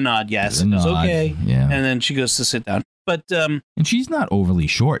to give the nod. Yes. It's okay. Yeah. And then she goes to sit down. But and she's not overly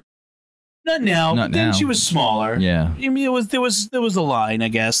short. Not now. Not but then now. she was smaller. Yeah. I mean, there was a line, I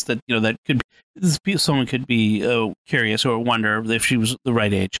guess, that that could someone could be curious or wonder if she was the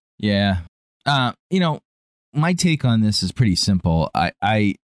right age. Yeah. My take on this is pretty simple.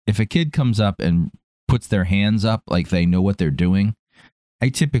 I if a kid comes up and puts their hands up like they know what they're doing, I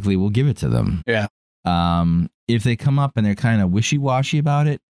typically will give it to them. Yeah. If they come up and they're kind of wishy-washy about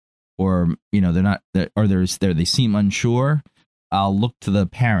it, or they're not, or they seem unsure, I'll look to the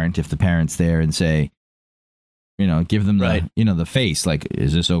parent if the parent's there and say, give them the the face, like,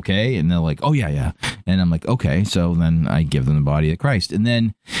 is this okay? And they're like, oh yeah. And I'm like, okay. So then I give them the body of Christ. And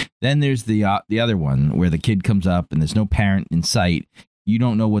then there's the other one where the kid comes up and there's no parent in sight. You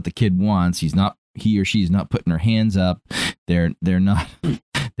don't know what the kid wants. He or she's not putting her hands up. They're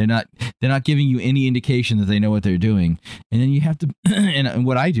not giving you any indication that they know what they're doing. And then you have to, and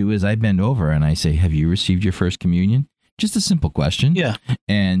what I do is I bend over and I say, have you received your first communion? Just a simple question. Yeah.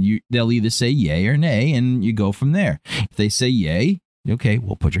 And they'll either say yay or nay, and you go from there. If they say yay, okay,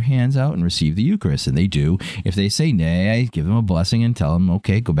 well, put your hands out and receive the Eucharist. And they do. If they say nay, I give them a blessing and tell them,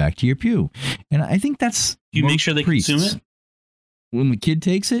 okay, go back to your pew. And I think that's... Do you make sure they consume it? When the kid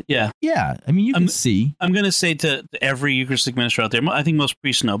takes it? Yeah. Yeah. I mean, you can see. I'm going to say to every Eucharistic minister out there, I think most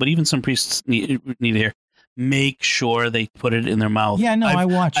priests know, but even some priests need to hear, make sure they put it in their mouth. Yeah, no,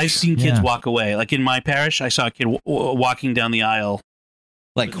 I've seen kids walk away. Like in my parish, I saw a kid walking down the aisle.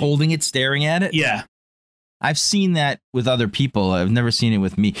 Like holding it, staring at it? Yeah. I've seen that with other people. I've never seen it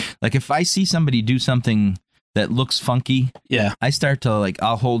with me. Like if I see somebody do something that looks funky, I start to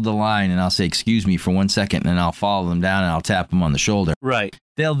I'll hold the line and I'll say, excuse me for 1 second, and I'll follow them down and I'll tap them on the shoulder. Right.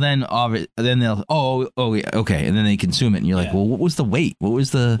 They'll then oh, yeah, okay. And then they consume it. And you're like, well, what was the weight? What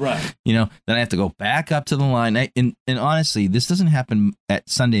was the, then I have to go back up to the line. And honestly, this doesn't happen at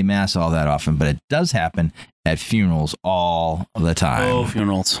Sunday Mass all that often, but it does happen at funerals all the time. Oh,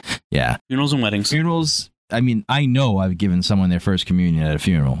 funerals. Yeah. Funerals and weddings. Funerals. I mean, I know I've given someone their first communion at a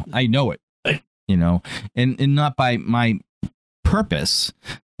funeral. I know it. And not by my purpose,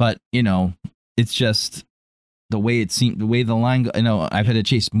 but it's just the way it seemed, the way the line I've had to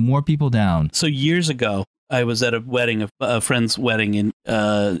chase more people down. So years ago, I was at a wedding, a friend's wedding in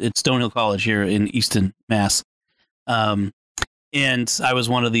at Stonehill College here in Easton, Mass. And I was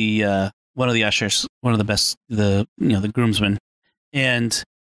one of the ushers, one of the best, the groomsmen. And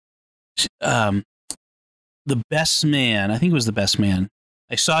the best man, I think it was the best man,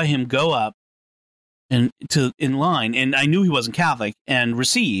 I saw him go up in line, and I knew he wasn't Catholic, and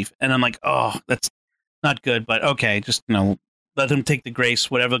receive, and I'm like, oh, that's not good, but okay, just let him take the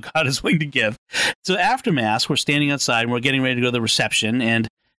grace, whatever God is willing to give. So after Mass, we're standing outside, and we're getting ready to go to the reception, and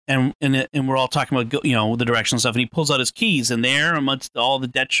we're all talking about the direction and stuff, and he pulls out his keys, and there amongst all the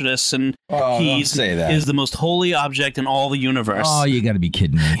detritus and keys is the most holy object in all the universe. Oh, you got to be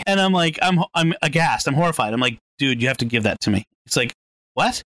kidding me! And I'm like, I'm aghast, I'm horrified. I'm like, dude, you have to give that to me. It's like,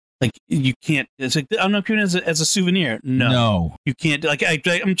 what? Like, you can't. It's like, I'm not giving it as a souvenir. No, you can't. Like,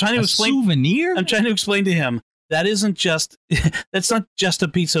 I'm trying to explain. Souvenir? I'm trying to explain to him that isn't just. That's not just a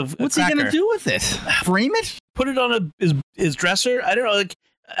piece of. What's cracker. he gonna do with it? Frame it? Put it on his dresser? I don't know. Like,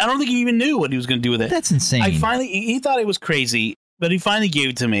 I don't think he even knew what he was going to do with it. That's insane. He thought it was crazy, but he finally gave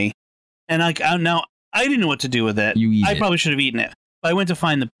it to me, and now I didn't know what to do with it. I probably should have eaten it. But I went to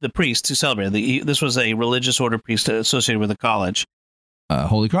find the priest to celebrate. This was a religious order priest associated with the college.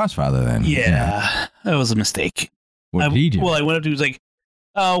 Holy Cross Father, then. Yeah, that was a mistake. What did he do? Well, I went up to him, he was like,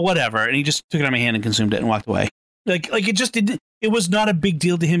 oh, whatever. And he just took it out of my hand and consumed it and walked away. Like it just didn't, it was not a big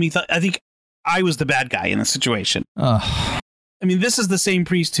deal to him. I think I was the bad guy in the situation. I mean, this is the same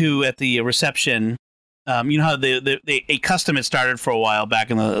priest who at the reception, you know how a custom had started for a while back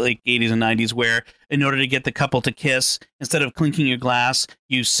in the late 80s and 90s where in order to get the couple to kiss, instead of clinking your glass,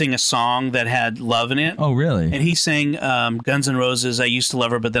 you sing a song that had love in it. Oh, really? And he sang Guns N' Roses, I used to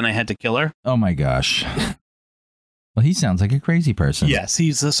love her, but then I had to kill her. Oh, my gosh. Well, he sounds like a crazy person. Yes,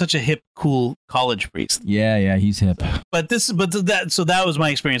 he's such a hip, cool college priest. Yeah, he's hip. So that was my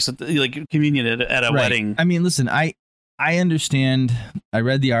experience at communion at a wedding. I mean, listen, I understand. I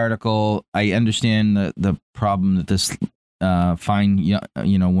read the article. I understand the problem that this fine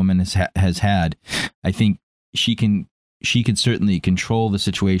woman has had. I think she can certainly control the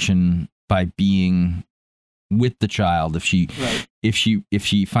situation by being with the child if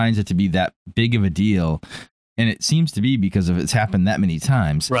she finds it to be that big of a deal. And it seems to be because of it's happened that many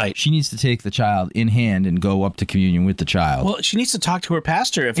times. Right. She needs to take the child in hand and go up to communion with the child. Well, she needs to talk to her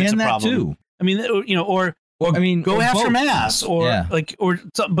pastor if it's a problem. Too. I mean, go after both. Mass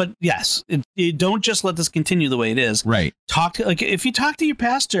but yes, don't just let this continue the way it is. Right. If you talk to your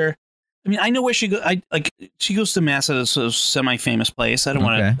pastor, I mean, I know where she goes. She goes to Mass at a sort of semi-famous place. I don't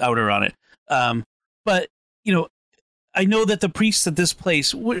want to out her on it, But I know that the priests at this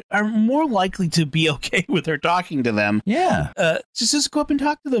place are more likely to be okay with her talking to them. Yeah. Just go up and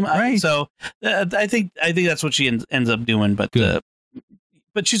talk to them. Right. So I think that's what she ends up doing. But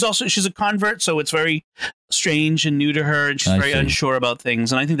but she's a convert, so it's very strange and new to her, and she's very unsure about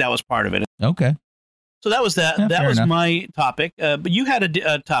things. And I think that was part of it. Okay. So that was that. Yeah, that was enough. my topic. But you had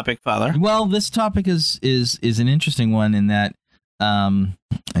a topic, Father. Well, this topic is an interesting one in that I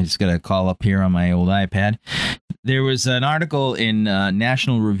just got to call up here on my old iPad. There was an article in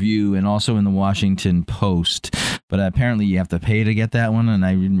National Review and also in the Washington Post, but apparently you have to pay to get that one, and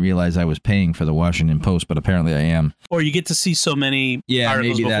I didn't realize I was paying for the Washington Post, but apparently I am. Or you get to see so many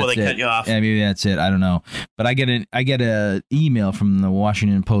articles before they cut you off. Yeah, maybe that's it. I don't know. But I get an email from the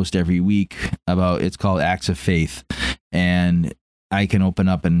Washington Post every week about, it's called Acts of Faith, and I can open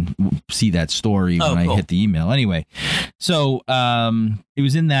up and see that story when I hit the email. Anyway, so it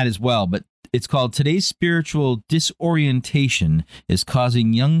was in that as well, but it's called Today's Spiritual Disorientation is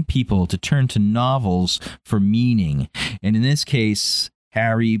Causing Young People to Turn to Novels for Meaning. And in this case,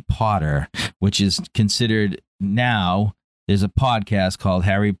 Harry Potter, which is considered now, there's a podcast called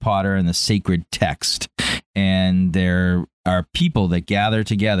Harry Potter and the Sacred Text. And there are people that gather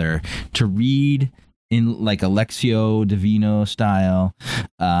together to read in like a Lectio Divina style.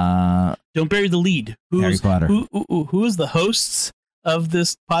 Don't bury the lead. Harry Potter. Who is the hosts of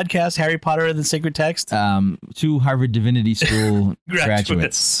this podcast, Harry Potter and the Sacred Text? 2 Harvard Divinity School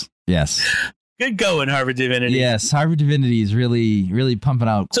graduates. Yes. Good going, Harvard Divinity. Yes, Harvard Divinity is really, really pumping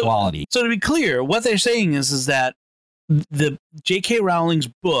out quality. So to be clear, what they're saying is that the J.K. Rowling's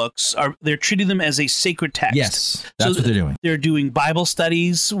books they're treating them as a sacred text. Yes, that's what they're doing. They're doing Bible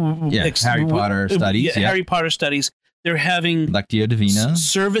studies. Harry Potter studies. Harry Potter studies. They're having Lectio Divina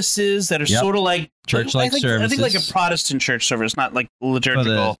services that are sort of like church-like services. I think like a Protestant church service, not like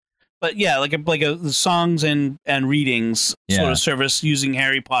liturgical, but yeah, like a songs and readings sort of service using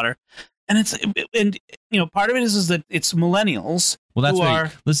Harry Potter. And part of it is that it's millennials. Well, that's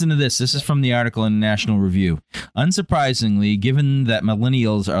right. Listen to this. This is from the article in National Review. Unsurprisingly, given that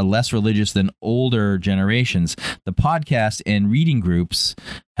millennials are less religious than older generations, the podcast and reading groups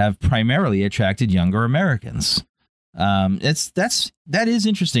have primarily attracted younger Americans. That is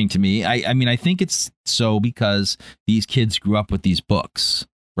interesting to me. I mean, I think it's so because these kids grew up with these books.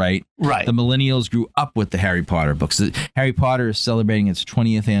 Right. The millennials grew up with the Harry Potter books. Harry Potter is celebrating its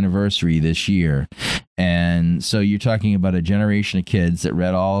 20th anniversary this year. And so you're talking about a generation of kids that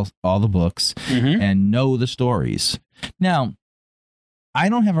read all the books and know the stories. Now, I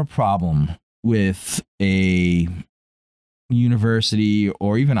don't have a problem with a university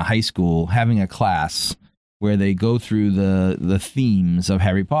or even a high school having a class where they go through the themes of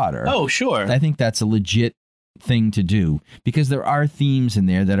Harry Potter. Oh, sure. I think that's a legit thing to do because there are themes in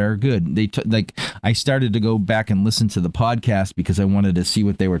there that are good. I started to go back and listen to the podcast because I wanted to see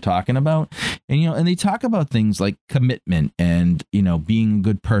what they were talking about, and they talk about things like commitment and being a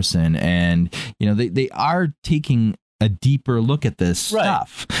good person, and they are taking a deeper look at this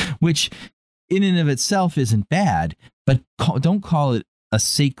stuff, which in and of itself isn't bad, but don't call it a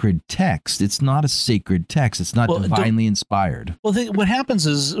sacred text. It's not a sacred text. It's not divinely inspired. Well, what happens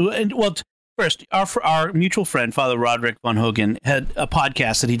is, first, our mutual friend, Father Roderick von Hogen, had a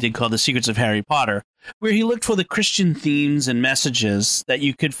podcast that he did called The Secrets of Harry Potter, where he looked for the Christian themes and messages that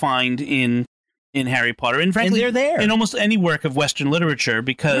you could find in Harry Potter. And frankly, they're there in almost any work of Western literature,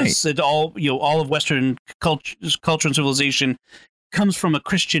 because it all of Western culture and civilization comes from a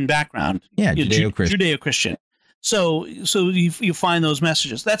Christian background. Yeah, Judeo-Christian. So you find those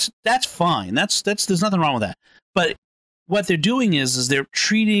messages. That's fine. There's nothing wrong with that. But what they're doing is they're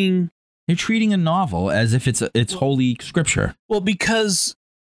treating a novel as if it's holy scripture. Well, because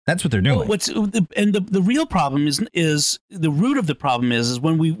that's what they're doing. The real problem is the root of the problem is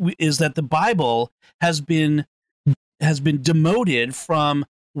when is that the Bible has been demoted from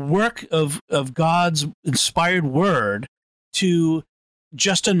work of God's inspired word to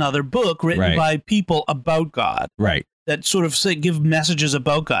just another book written by people about God. Right. That sort of give messages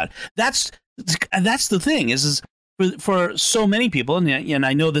about God. That's the thing is for so many people, and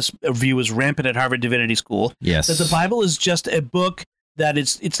I know this view is rampant at Harvard Divinity School. Yes. That the Bible is just a book that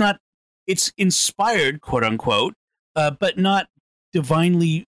it's inspired, quote unquote, but not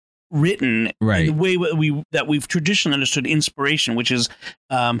divinely written in the way that we've traditionally understood inspiration, which is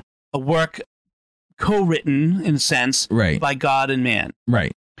a work co-written in a sense by God and man.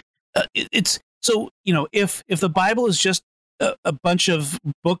 Right. It's so if the Bible is just a bunch of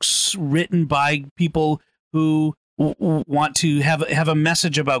books written by people who want to have a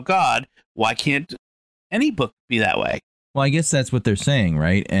message about God, why can't any book be that way? Well, I guess that's what they're saying,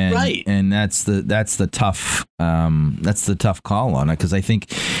 right? And Right. and that's the tough call on it, because I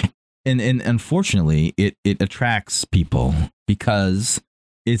think and unfortunately it attracts people because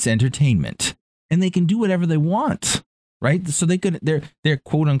it's entertainment and they can do whatever they want. Right. So their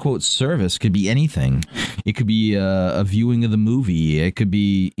quote unquote service could be anything. It could be a viewing of the movie. It could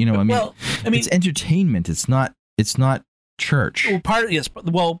be, it's entertainment. It's not church. Well,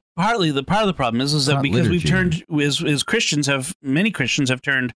 partly the problem is that because liturgy. we've turned as many Christians have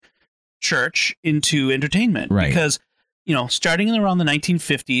turned church into entertainment. Right. Because, starting in around the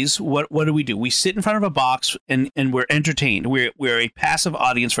 1950s, what do? We sit in front of a box and we're entertained. We're a passive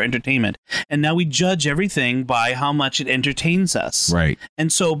audience for entertainment. And now we judge everything by how much it entertains us. Right.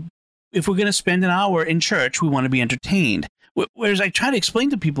 And so if we're going to spend an hour in church, we want to be entertained. Whereas I try to explain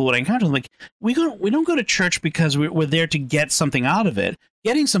to people what I encounter, like, we don't go to church because we're there to get something out of it.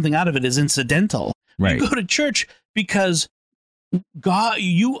 Getting something out of it is incidental. Right. You go to church because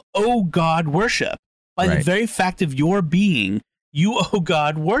you owe God worship. By the very fact of your being, you owe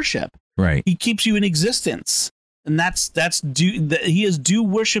God worship. Right. He keeps you in existence. And that's due. He is due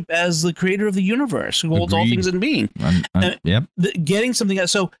worship as the creator of the universe, who holds all things in being. Yep. Getting something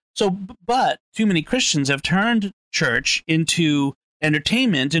out. But too many Christians have turned church into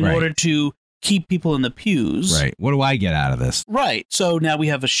entertainment in order to keep people in the pews. Right. What do I get out of this? Right. So now we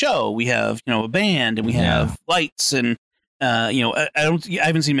have a show, we have, a band, and we have lights, and I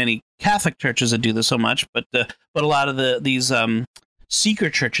haven't seen many Catholic churches that do this so much, but a lot of these seeker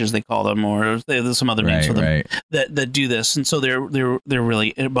churches, they call them, or there's some other names for them that do this, and so they're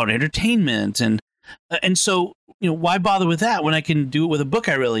really about entertainment, and so why bother with that when I can do it with a book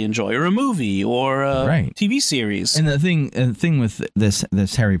I really enjoy, or a movie, or a TV series? And the thing with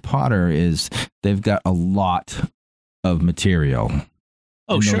this Harry Potter is they've got a lot of material.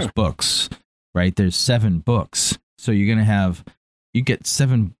 Oh, in sure. Those books, right? There's 7 books, so you get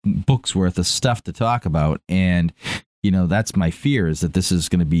 7 books worth of stuff to talk about, and that's my fear, is that this is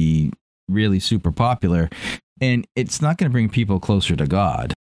going to be really super popular, and it's not going to bring people closer to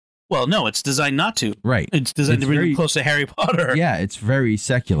God. Well, no, it's designed not to. Right. It's designed to bring them close to Harry Potter. Yeah, it's very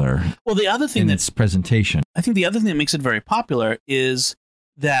secular. Well, the other thing its presentation. I think the other thing that makes it very popular is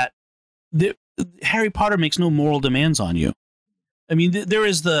that Harry Potter makes no moral demands on you. I mean, there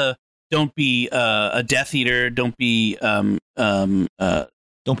is don't be a Death Eater, don't be a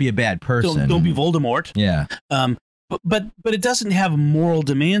bad person, don't be Voldemort. Yeah. But it doesn't have moral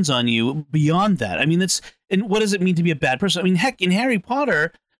demands on you beyond that. I mean, and what does it mean to be a bad person? I mean, heck, in Harry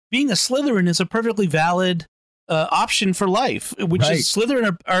Potter, being a Slytherin is a perfectly valid option for life, which is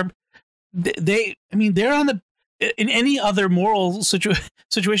Slytherin they're on the, in any other moral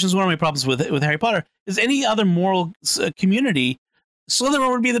situations. One of my problems with Harry Potter is any other moral community, Slytherin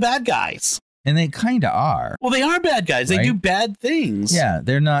would be the bad guys. And they kind of are. Well, they are bad guys. They do bad things. Yeah,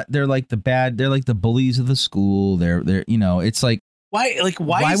 they're like the bullies of the school. They're it's like, why is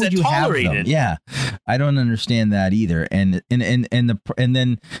would that you tolerated? Have them? Yeah, I don't understand that either. And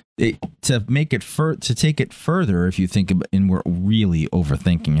then to take it further, if you think about, and we're really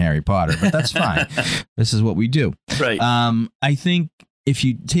overthinking Harry Potter, but that's fine. This is what we do. Right. I think if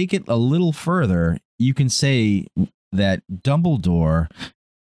you take it a little further, you can say that Dumbledore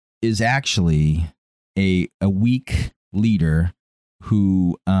is actually a weak leader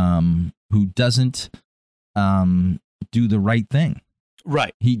who doesn't do the right thing.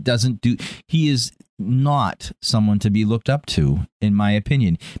 Right. He is not someone to be looked up to, in my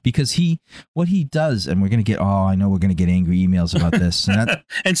opinion, because what he does, and we're going to get, I know we're going to get angry emails about this.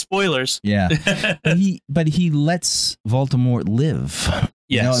 And spoilers. Yeah. but he lets Voldemort live.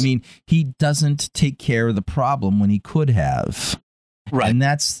 Yes. I mean, he doesn't take care of the problem when he could have. Right. And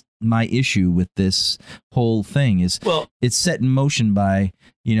that's my issue with this whole thing is, it's set in motion by,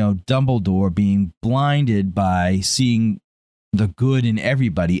 Dumbledore being blinded by seeing the good in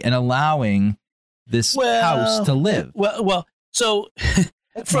everybody and allowing this house to live. So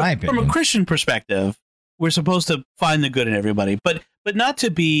from a Christian perspective, we're supposed to find the good in everybody, but not to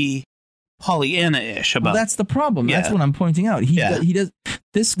be Pollyanna-ish about. Well, that's the problem. Yeah. That's what I'm pointing out. He does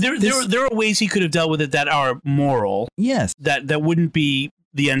this. There are ways he could have dealt with it that are moral. Yes. That wouldn't be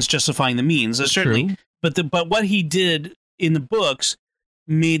the ends justifying the means. That's certainly. True. But what he did in the books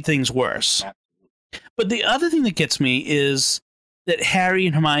made things worse. But the other thing that gets me is that Harry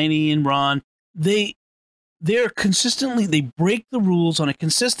and Hermione and Ron, they're consistently, they break the rules on a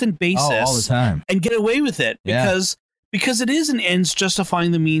consistent basis all the time and get away with it because it is an ends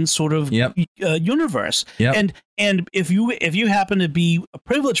justifying the means sort of universe. Yep. And if you happen to be a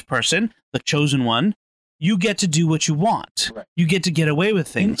privileged person, the chosen one, you get to do what you want. Right. You get to get away with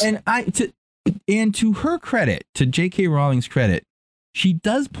things. And And to her credit, to J.K. Rowling's credit, she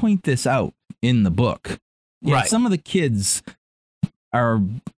does point this out in the book. Right. Some of the kids are,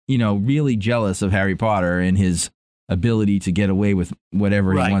 really jealous of Harry Potter and his ability to get away with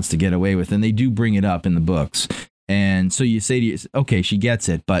whatever he wants to get away with. And they do bring it up in the books. And so you say to yourself, okay, she gets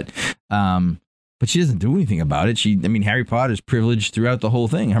it, but she doesn't do anything about it. Harry Potter's privileged throughout the whole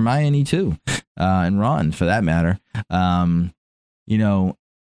thing. Hermione too, and Ron for that matter.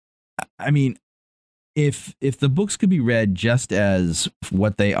 If the books could be read just as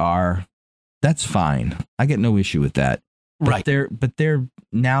what they are, that's fine. I get no issue with that. But they're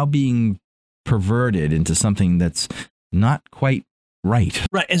now being perverted into something that's not quite right.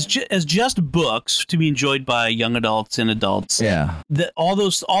 Right. As just books to be enjoyed by young adults and adults. Yeah. All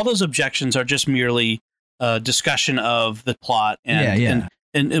those objections are just merely a discussion of the plot. And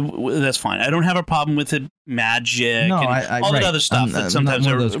that's fine. I don't have a problem with it. Magic. No, and all that other stuff that sometimes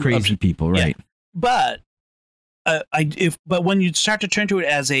are those crazy people. Right. Yeah. But but when you start to turn to it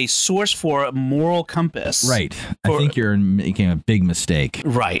as a source for a moral compass, right? I think you're making a big mistake.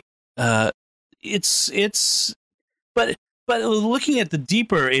 Right. But looking at the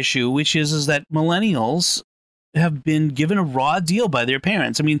deeper issue, which is that millennials have been given a raw deal by their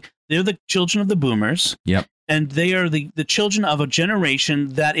parents. I mean, they're the children of the boomers. Yep. And they are the children of a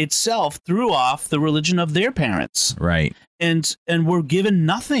generation that itself threw off the religion of their parents. Right. And were given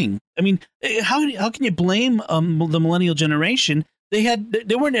nothing. I mean, how can you blame the millennial generation? They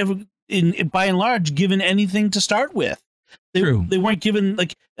weren't ever, by and large, given anything to start with. True. They weren't given,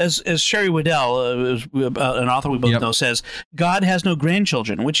 like, as Sherry Waddell, an author we both know, says, God has no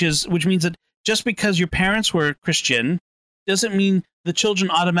grandchildren, which means that just because your parents were Christian doesn't mean the children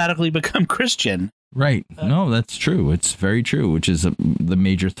automatically become Christian. Right. No, that's true. It's very true, which is the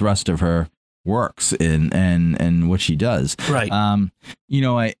major thrust of her works and what she does. Right.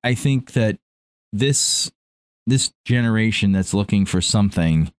 I think that this generation that's looking for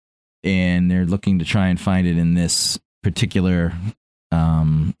something and they're looking to try and find it in this particular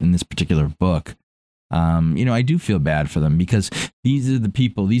book. I do feel bad for them because these are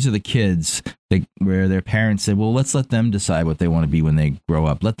the kids where their parents said, well, let's let them decide what they want to be when they grow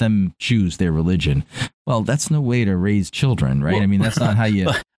up. Let them choose their religion. Well, that's no way to raise children, right? Well, that's not how you...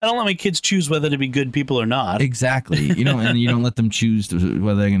 I don't let my kids choose whether to be good people or not. Exactly. And you don't let them choose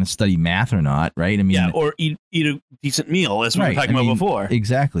whether they're going to study math or not, right? Or eat a decent meal, as we were talking about before.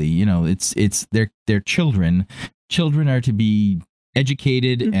 Exactly. It's they're children. Children are to be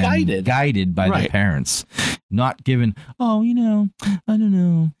educated and guided by their parents, not given, I don't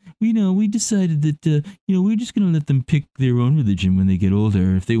know. We decided that, we're just going to let them pick their own religion when they get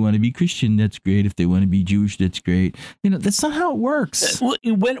older. If they want to be Christian, that's great. If they want to be Jewish, that's great. That's not how it works.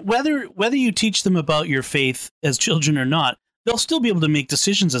 Whether you teach them about your faith as children or not, they'll still be able to make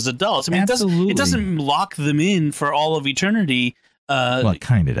decisions as adults. Absolutely. It doesn't lock them in for all of eternity. Well, it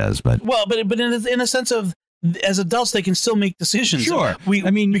kind of does, but in a sense of, as adults, they can still make decisions. Sure.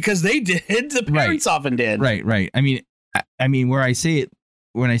 Because they did, the parents often did. Right.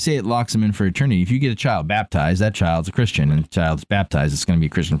 When I say it locks them in for eternity, if you get a child baptized, that child's a Christian, and the child's baptized, it's going to be a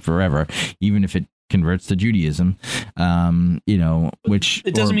Christian forever, even if it converts to Judaism. Which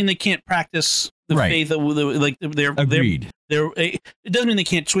it doesn't mean they can't practice the faith. Agreed. It doesn't mean they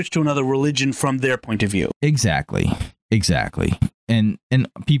can't switch to another religion from their point of view. Exactly. And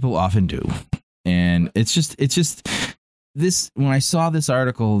people often do. And it's just this. When I saw this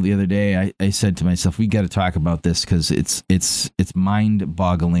article the other day, I said to myself, we got to talk about this because it's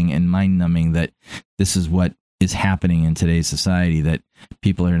mind-boggling and mind-numbing that this is what is happening in today's society, that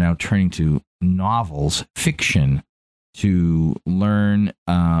people are now turning to novels, fiction, to learn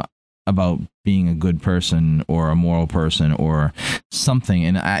about being a good person or a moral person or something.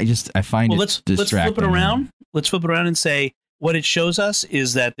 And I find it distracting. Let's flip it around and say, what it shows us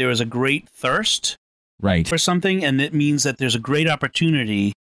is that there is a great thirst for something, and it means that there's a great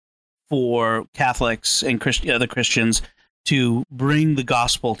opportunity for Catholics and other Christians to bring the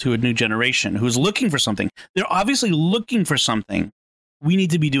gospel to a new generation who's looking for something. They're obviously looking for something. We need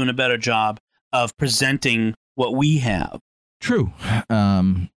to be doing a better job of presenting what we have. True.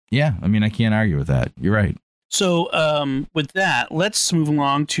 Yeah, I can't argue with that. You're right. So with that, let's move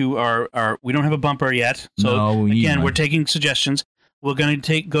along to our we don't have a bumper yet. So we're taking suggestions. We're going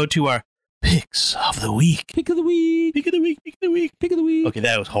to go to our picks of the week. Pick of the week. Okay,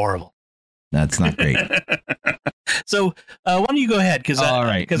 that was horrible. That's not great. So why don't you go ahead?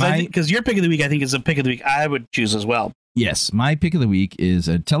 Because your pick of the week, I think, is a pick of the week I would choose as well. Yes, my pick of the week is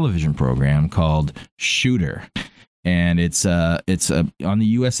a television program called Shooter. And it's on the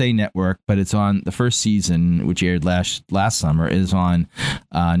USA Network, but it's on the first season, which aired last summer, is on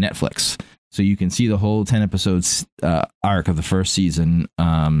Netflix. So you can see the whole 10 episodes arc of the first season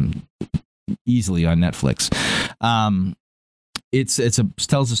easily on Netflix. It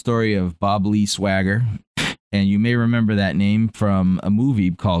tells the story of Bob Lee Swagger, and you may remember that name from a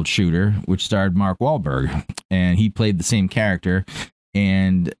movie called Shooter, which starred Mark Wahlberg, and he played the same character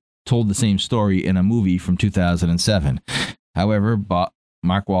and told the same story in a movie from 2007. However,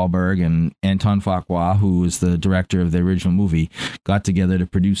 Mark Wahlberg and Anton Fuqua, who was the director of the original movie, got together to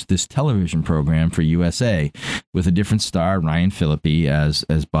produce this television program for USA with a different star, Ryan Phillippe, as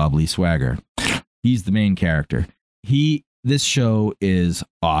Bob Lee Swagger. He's the main character. This show is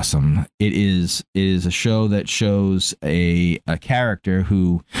awesome. It is a show that shows a character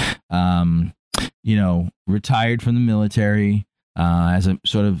who, retired from the military, as a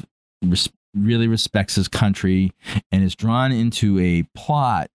sort of really respects his country, and is drawn into a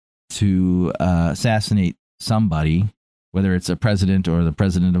plot to assassinate somebody, whether it's a president or the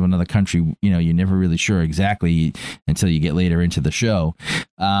president of another country. You're never really sure exactly until you get later into the show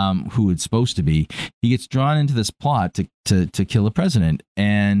who it's supposed to be. He gets drawn into this plot to kill a president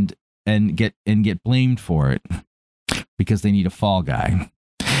and get blamed for it because they need a fall guy.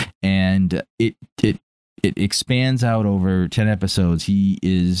 And it expands out over 10 episodes. He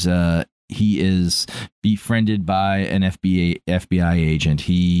is befriended by an FBI agent.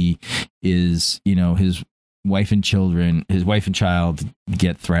 He is, his wife and child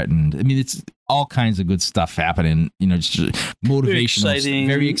get threatened. I mean, it's all kinds of good stuff happening, just motivational,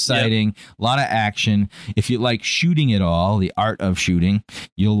 very exciting, yep. A lot of action. If you like shooting at all, the art of shooting,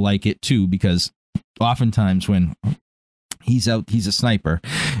 you'll like it too, because oftentimes when he's out, he's a sniper,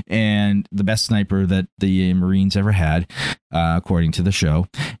 and the best sniper that the Marines ever had, according to the show.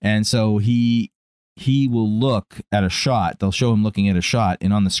 And so he will look at a shot. They'll show him looking at a shot,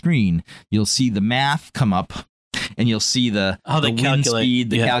 and on the screen, you'll see the math come up, and you'll see the wind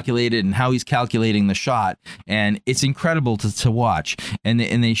speed, calculated, and how he's calculating the shot. And it's incredible to watch. And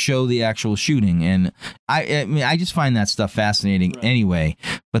they show the actual shooting. And I just find that stuff fascinating anyway.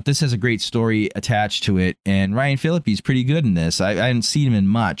 But this has a great story attached to it. And Ryan Phillippe's pretty good in this. I haven't seen him in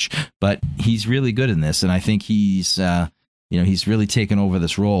much, but he's really good in this. And I think he's really taken over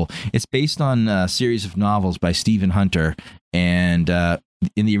this role. It's based on a series of novels by Stephen Hunter. And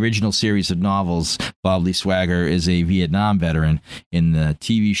in the original series of novels, Bob Lee Swagger is a Vietnam veteran. In the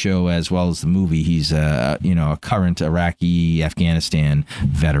TV show as well as the movie, he's a current Iraqi, Afghanistan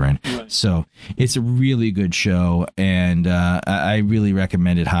veteran. Right. So it's a really good show, and I really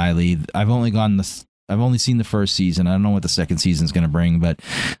recommend it highly. I've only seen the first season. I don't know what the second season is going to bring, but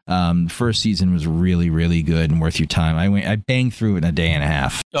the first season was really, really good and worth your time. I banged through it in a day and a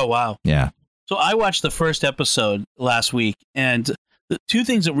half. Oh, wow. Yeah. So I watched the first episode last week, and the two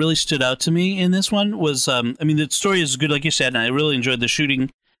things that really stood out to me in this one was, the story is good, like you said, and I really enjoyed the shooting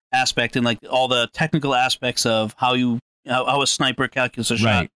aspect and like all the technical aspects of how a sniper calculates a shot.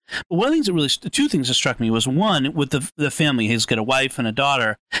 Right. But one of the things two things that struck me was, one, with the family. He's got a wife and a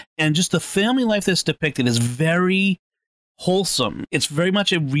daughter, and just the family life that's depicted is very wholesome. It's very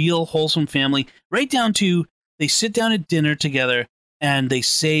much a real wholesome family, right down to they sit down at dinner together and they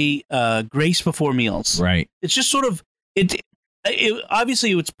say grace before meals. Right. It's just sort of it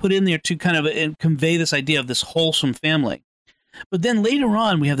obviously it's put in there to kind of convey this idea of this wholesome family. But then later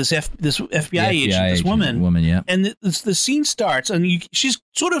on, we have this FBI agent, this woman, yeah. And the scene starts, and she's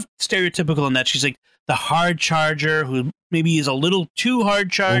sort of stereotypical in that she's like the hard charger who maybe is a little too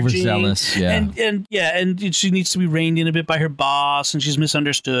hard charging, overzealous, yeah, and she needs to be reined in a bit by her boss, and she's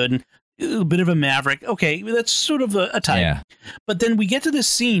misunderstood, and a bit of a maverick. Okay, that's sort of a type. Yeah. But then we get to this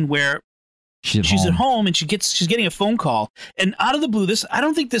scene where she's at home, and she's getting a phone call, and out of the blue, I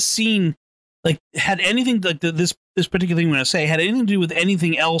don't think this scene had anything like this particular thing I'm going to say had anything to do with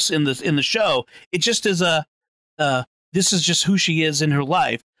anything else in the show. It just is this is just who she is in her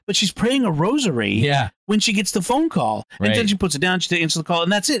life. But she's praying a rosary when she gets the phone call, and then she puts it down. She answers the call,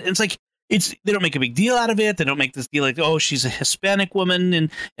 and that's it. And it's like they don't make a big deal out of it. They don't make this deal like, oh, she's a Hispanic woman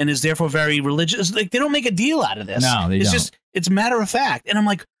and is therefore very religious. Like, they don't make a deal out of this. No, they don't. It's matter of fact. And I'm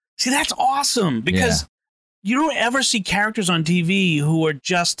like, see, that's awesome, because you don't ever see characters on TV who are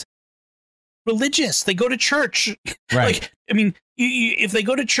just religious. They go to church. Right. If they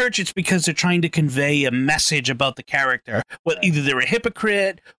go to church, it's because they're trying to convey a message about the character. Well, either they're a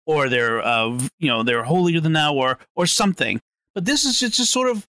hypocrite or they're they're holier than thou or something. But this is just sort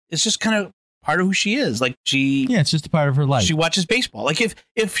of, it's just kind of part of who she is. Like it's just a part of her life. She watches baseball. Like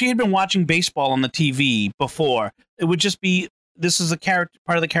if she had been watching baseball on the TV before, it would just be, this is a character,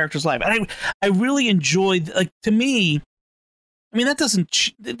 part of the character's life. And I really enjoyed, like, to me, that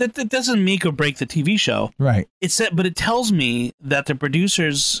doesn't make or break the TV show. Right. But it tells me that the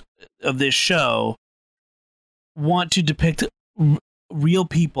producers of this show want to depict real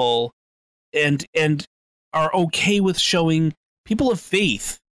people and are okay with showing people of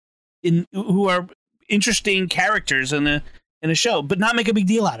faith who are interesting characters in a show, but not make a big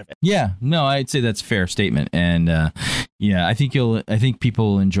deal out of it. Yeah, no, I'd say that's a fair statement, and I think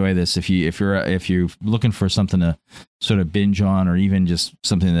people will enjoy this if you're looking for something to sort of binge on, or even just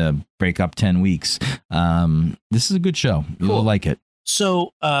something to break up 10 weeks. This is a good show. Cool. You'll like it.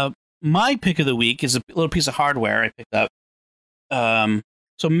 So, my pick of the week is a little piece of hardware I picked up.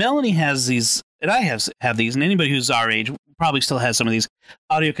 So Melanie has these, and I have these, and anybody who's our age probably still has some of these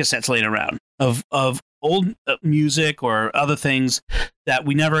audio cassettes laying around of old music or other things that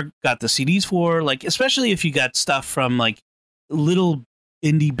we never got the CDs for, like especially if you got stuff from like little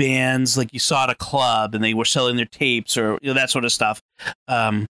indie bands like you saw at a club and they were selling their tapes or that sort of stuff,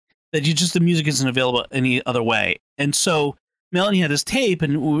 that the music isn't available any other way. And so Melanie had this tape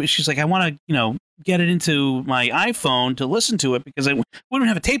and she's like, I want to get it into my iPhone to listen to it because we don't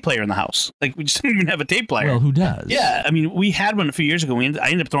have a tape player in the house. Like we just didn't even have a tape player. Well, who does? Yeah, I mean, we had one a few years ago. I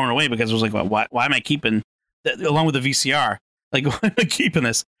ended up throwing it away because I was like, well, why am I keeping that along with the VCR? Like, why am I keeping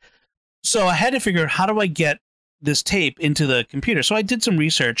this? So I had to figure out, how do I get this tape into the computer? So I did some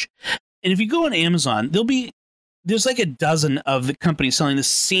research, and if you go on Amazon, there's like a dozen of the companies selling the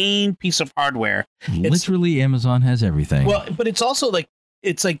same piece of hardware. Literally, Amazon has everything. Well, but it's also like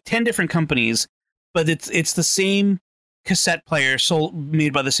 10 different companies, but it's the same cassette player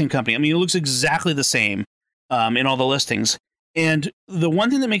made by the same company. I mean, it looks exactly the same in all the listings. And the one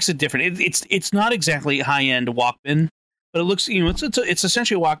thing that makes it different, it's not exactly high-end Walkman, but it looks, it's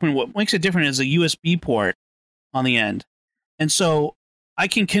essentially a Walkman. What makes it different is a USB port on the end. And so I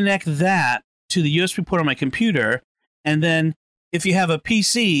can connect that to the USB port on my computer. And then if you have a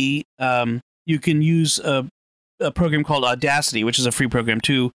PC, you can use a program called Audacity, which is a free program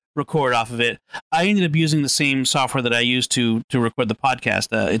to record off of it. I ended up using the same software that I used to record the podcast.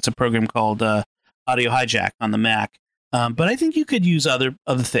 It's a program called Audio Hijack on the Mac. But I think you could use other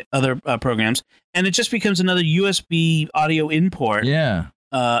programs, and it just becomes another USB audio input. Yeah.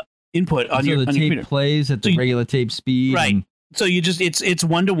 Input on your tape computer. Plays at the regular tape speed. Right. So you just it's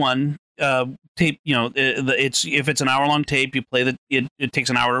 1-to-1 tape. It's if it's an hour-long tape, you play it takes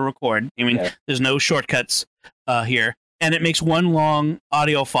an hour to record. I mean, there's no shortcuts here. And it makes one long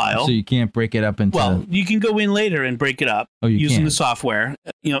audio file. So you can't break it up into... Well, you can go in later and break it up using the software.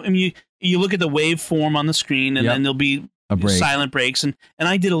 I mean, you look at the waveform on the screen, and then there'll be silent breaks. And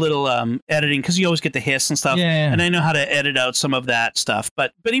I did a little editing, because you always get the hiss and stuff. Yeah. And I know how to edit out some of that stuff.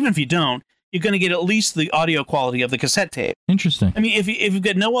 But even if you don't, you're going to get at least the audio quality of the cassette tape. Interesting. I mean, if you've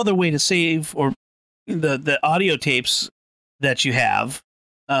got no other way to save or the audio tapes that you have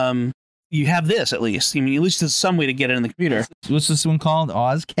this at least. I mean, at least there's some way to get it in the computer. What's this one called?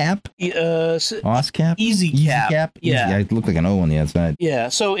 OzCap? OzCap? EasyCap. Yeah. It looked like an O on the outside. Yeah.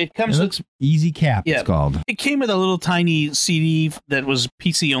 So it comes with EasyCap. Yeah. It's called. It came with a little tiny CD that was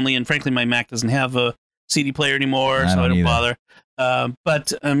PC only, and frankly, my Mac doesn't have a CD player anymore, so I don't bother.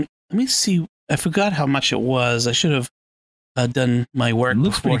 But let me see. I forgot how much it was. I should have done my work. It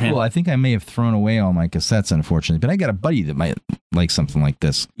looks beforehand. Pretty cool. I think I may have thrown away all my cassettes, unfortunately, but I got a buddy that might like something like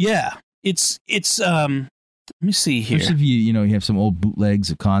this. Yeah. It's let me see here. Especially if you have some old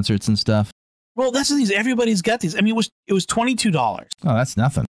bootlegs at concerts and stuff. Well, that's the thing. Everybody's got these. I mean, it was $22. Oh, that's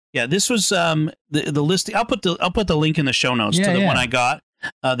nothing. Yeah, this was the listing. I'll put the link in the show notes to the one I got.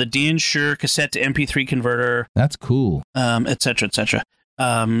 The Dan Shure cassette to MP3 converter. That's cool. Et cetera, et cetera.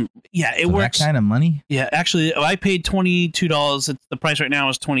 It works. That kind of money? Yeah, actually, I paid $22. The price right now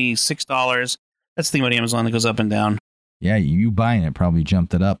is $26. That's the thing about Amazon that goes up and down. Yeah, you buying it probably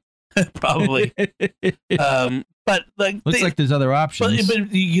jumped it up. Probably. But like looks like there's other options.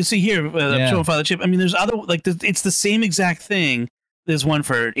 But you can see here, I'm showing Father Chip. I mean, there's other it's the same exact thing. There's one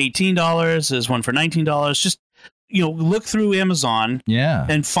for $18. There's one for $19. Just look through Amazon,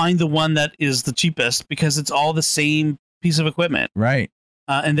 and find the one that is the cheapest, because it's all the same piece of equipment, right?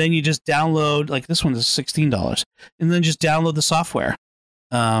 And then you just download. Like this one is $16, and then just download the software.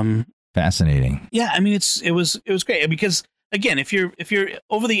 Fascinating. Yeah, I mean, it was great, because again, if you're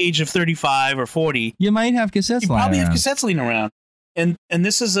over the age of 35 or 40, you might have cassettes. You probably have cassettes laying around, and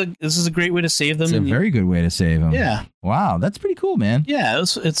this is a great way to save them. It's a very good way to save them. Yeah. Wow, that's pretty cool, man. Yeah,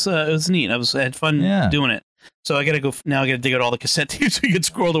 it was neat. I had fun doing it. So I gotta dig out all the cassette tapes so you get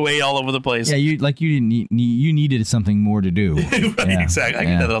scrolled away all over the place. Yeah, you needed something more to do. Right, exactly.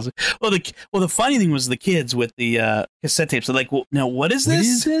 Well, the funny thing was the kids with the cassette tapes. They're like, well, now what is this? What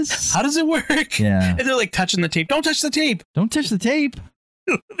is this? How does it work? Yeah. And they're like touching the tape. Don't touch the tape. Don't touch the tape.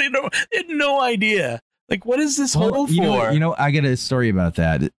 They had no idea. Like, what is this hole for? You know, I got a story about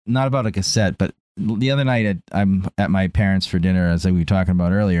that. Not about a cassette, but the other night I'm at my parents for dinner, as we were talking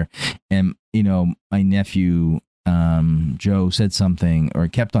about earlier, and you know, my nephew Joe said something or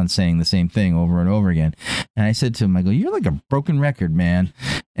kept on saying the same thing over and over again, and I said to him, I go, "You're like a broken record, man."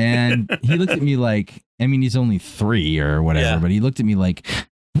 And he looked at me like, I mean, he's only 3 or whatever, but he looked at me like,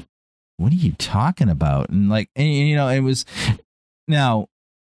 "What are you talking about?" And like, and, you know, it was now.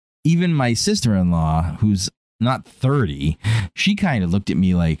 Even my sister-in-law, who's not 30, she kind of looked at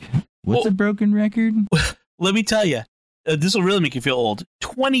me like, what's a broken record? Let me tell you, this will really make you feel old.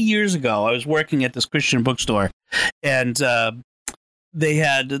 20 years ago, I was working at this Christian bookstore, and they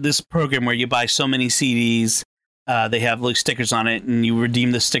had this program where you buy so many CDs. They have like stickers on it, and you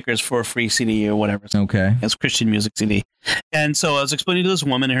redeem the stickers for a free CD or whatever. Okay. It's Christian music CD. And so I was explaining to this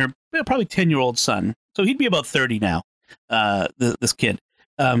woman and her probably 10-year-old son. So he'd be about 30 now, this kid.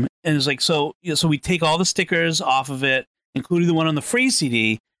 And it's like, so we take all the stickers off of it, including the one on the free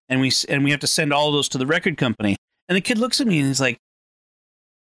CD, and we have to send all those to the record company. And the kid looks at me and he's like,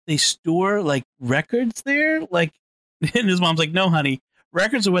 "They store like records there?" Like, and his mom's like, "No, honey,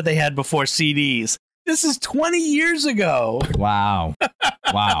 records are what they had before CDs. This is 20 years ago." Wow.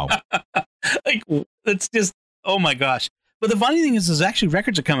 Wow. Like, it's just, oh my gosh. But the funny thing is actually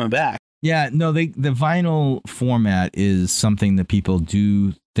records are coming back. Yeah, no, the vinyl format is something that people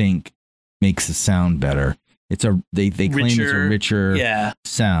do think makes the sound better. They claim it's a richer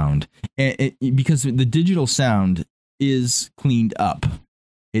sound, and because the digital sound is cleaned up.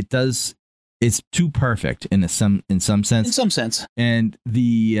 It's too perfect in some sense. In some sense. And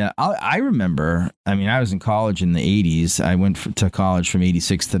I remember, I mean, I was in college in the 80s. I went to college from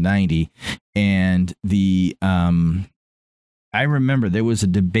 86 to 90, and I remember there was a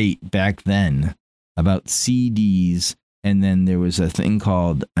debate back then about CDs, and then there was a thing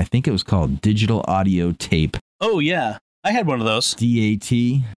called, I think it was called digital audio tape. Oh, yeah. I had one of those. DAT.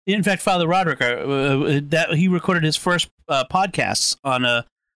 In fact, Father Roderick, that he recorded his first podcasts on a,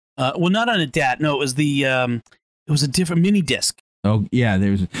 not on a DAT. No, it was a different mini disc. Oh, yeah.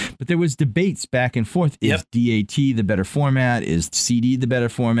 There was debates back and forth. Is DAT the better format? Is CD the better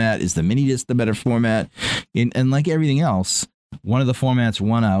format? Is the mini disc the better format? And like everything else, one of the formats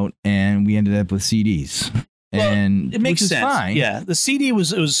won out, and we ended up with CDs. Well, and it makes sense. Fine. Yeah, the CD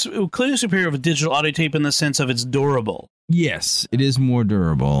was clearly superior of a digital audio tape in the sense of it's durable. Yes, it is more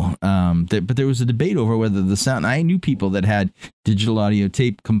durable. But there was a debate over whether the sound. I knew people that had digital audio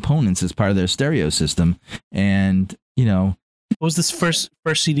tape components as part of their stereo system, and you know, what was this first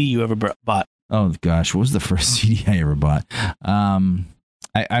CD you ever bought? Oh gosh, what was the first CD I ever bought?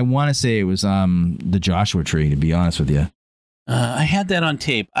 I want to say it was the Joshua Tree. To be honest with you. I had that on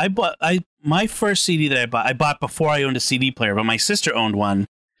tape. My first CD that I bought before I owned a CD player, but my sister owned one,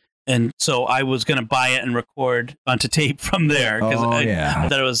 and so I was going to buy it and record onto tape from there because I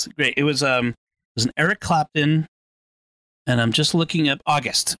thought it was great. It was an Eric Clapton, and I'm just looking at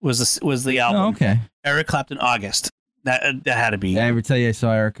August was the album. Oh, okay. Eric Clapton, August. That had to be. Did I ever tell you I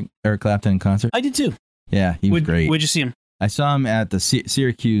saw Eric Clapton in concert? I did too. Yeah, he was great. Where'd you see him? I saw him at the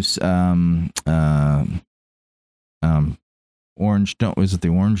Syracuse Orange Dome. Was it the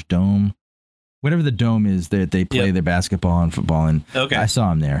Orange Dome? Whatever the dome is that they play their basketball and football in. Okay. I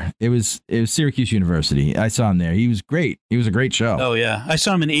saw him there. It was Syracuse University. I saw him there. He was great. He was a great show. Oh yeah. I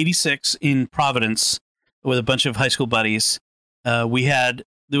saw him in '86 in Providence with a bunch of high school buddies.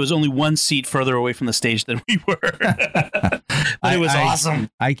 There was only one seat further away from the stage than we were. But it was awesome.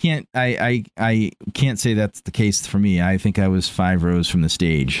 I can't say that's the case for me. I think I was 5 rows from the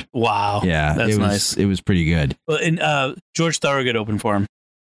stage. Wow. Yeah. That's nice. It was pretty good. Well, and George Thorogood opened for him.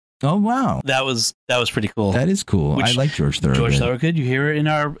 Oh wow. That was pretty cool. That is cool. I like George Thorogood. George Thorogood, you hear it in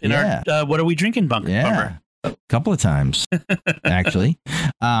our What Are We Drinking bumper. A couple of times, actually.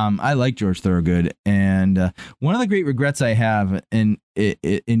 I like George Thorogood, and one of the great regrets I have in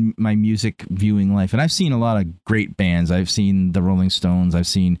my music viewing life, and I've seen a lot of great bands. I've seen the Rolling Stones. I've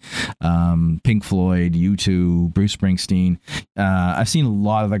seen Pink Floyd, U2, Bruce Springsteen. I've seen a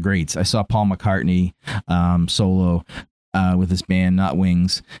lot of the greats. I saw Paul McCartney solo with his band, Not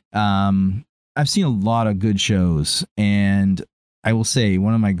Wings. I've seen a lot of good shows, and I will say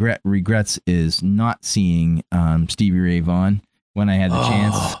one of my regrets is not seeing Stevie Ray Vaughan when I had the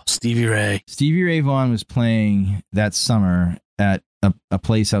chance. Stevie Ray. Stevie Ray Vaughan was playing that summer at a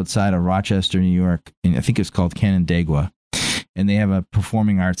place outside of Rochester, New York, and I think it's called Canandaigua. And they have a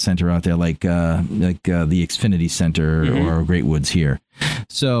performing arts center out there, like the Xfinity Center or Great Woods here.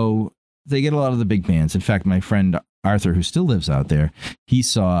 So they get a lot of the big bands. In fact, my friend Arthur, who still lives out there, he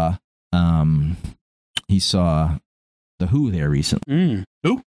saw The Who there recently.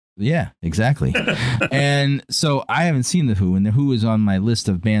 Who? Yeah, exactly. And so I haven't seen The Who, and The Who is on my list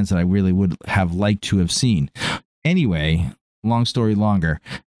of bands that I really would have liked to have seen. Anyway, long story longer.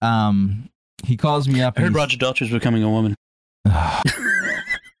 He calls me up. I heard Roger Daltrey's becoming a woman.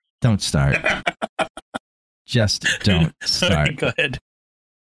 Don't start. Just don't start. Sorry, go ahead.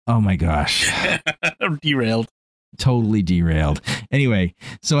 Oh my gosh. I'm derailed. Totally derailed. Anyway,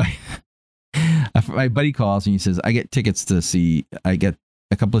 so my buddy calls and he says, I get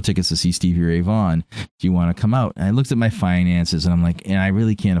a couple of tickets to see Stevie Ray Vaughan. Do you want to come out? And I looked at my finances and I'm like, and I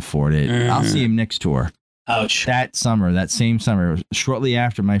really can't afford it. I'll see him next tour. Ouch. That same summer, shortly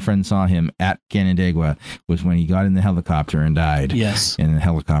after my friend saw him at Canandaigua, was when he got in the helicopter and died. Yes. In a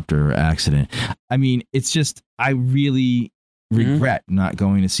helicopter accident. I mean, it's just, I really regret not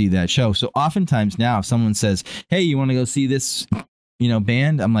going to see that show. So oftentimes now, if someone says, hey, you want to go see this,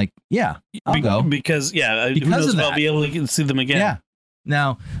 band? I'm like, yeah, I'll go. Because who knows if I'll be able to see them again. Yeah.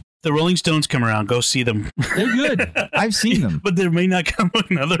 Now, the Rolling Stones come around, go see them. They're good. I've seen them. But there may not come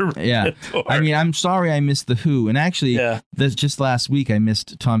another tour. I mean, I'm sorry I missed The Who. And actually, just last week, I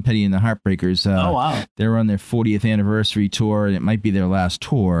missed Tom Petty and the Heartbreakers. Oh, wow. They were on their 40th anniversary tour, and it might be their last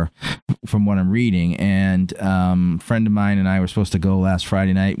tour from what I'm reading. And a friend of mine and I were supposed to go last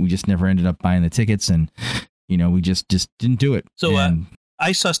Friday night. We just never ended up buying the tickets, and, we just didn't do it. So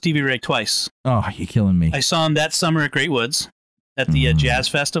I saw Stevie Ray twice. Oh, you're killing me. I saw him that summer at Great Woods at the Jazz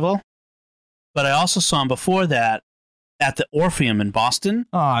Festival. But I also saw him before that at the Orpheum in Boston.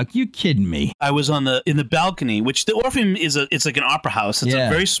 Oh, you kidding me? I was in the balcony, which the Orpheum it's like an opera house. It's a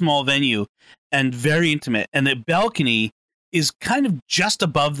very small venue and very intimate. And the balcony is kind of just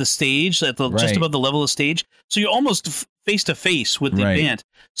above the stage, just above the level of the stage. So you're almost face to face with the band.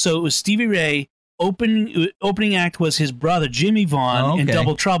 So it was Stevie Ray. Opening act was his brother Jimmy Vaughan in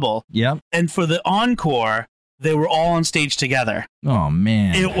Double Trouble. Yep. And for the encore, they were all on stage together. Oh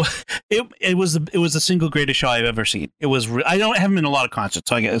man! It was the single greatest show I've ever seen. It was. I haven't been to a lot of concerts,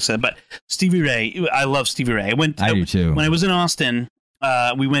 so I guess. But Stevie Ray, I love Stevie Ray. I do too. When I was in Austin,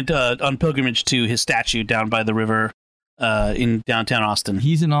 we went on pilgrimage to his statue down by the river in downtown Austin.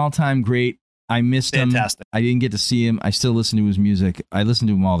 He's an all-time great. I missed him. I didn't get to see him. I still listen to his music. I listen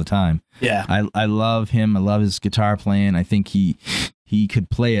to him all the time. Yeah. I love him. I love his guitar playing. I think he could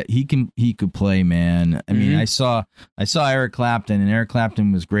play it. He could play, man. I mean, I saw Eric Clapton, and Eric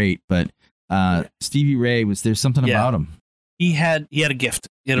Clapton was great, but Stevie Ray there's something about him. He had a gift.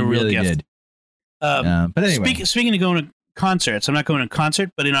 He had a real gift. But anyway, speaking of going to concerts, I'm not going to a concert,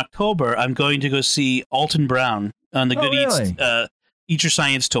 but in October I'm going to go see Alton Brown on the Eat Your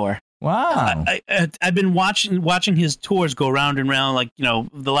Science tour. Wow. I've been watching his tours go round and round, like,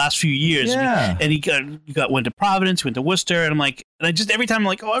 the last few years. Yeah. And he went to Providence, went to Worcester, and I'm like, and I just, every time I'm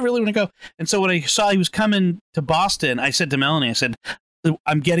like, oh, I really want to go. And so when I saw he was coming to Boston, I said to Melanie, I said,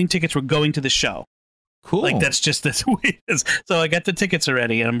 I'm getting tickets. We're going to the show. Cool. Like, that's just the way it is. So I got the tickets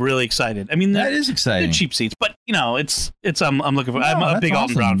already, and I'm really excited. I mean, that is exciting. They're cheap seats, but I'm looking for. I'm a big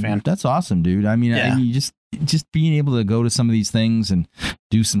Alton Brown fan. That's awesome, dude. I mean, you just being able to go to some of these things and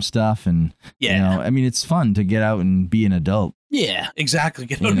do some stuff, and I mean, it's fun to get out and be an adult. Yeah, exactly.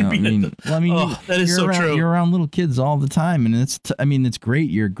 Get out and be an adult. Well, that is so true. You're around little kids all the time, and it's great.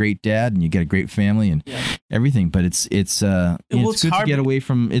 You're a great dad, and you get a great family and everything. But it's good to get away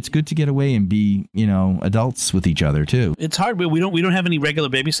from. It's good to get away and be adults with each other too. It's hard, but we don't have any regular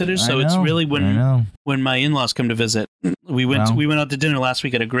babysitters, so it's really when my in-laws come to visit. We went out to dinner last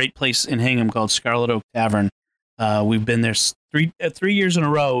week at a great place in Hingham called Scarlet Oak Tavern. We've been there 3 years in a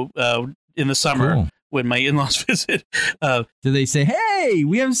row in the summer. Cool. When my in-laws visit. Do they say, hey,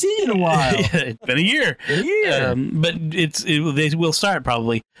 we haven't seen you in a while? It's been a year. But they will start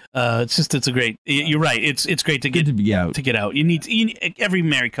probably. It's a great, you're right. It's great to get out. To get out. Every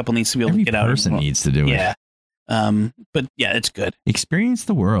married couple needs to be able to get out. Every person needs to do it. Yeah. But yeah, it's good. Experience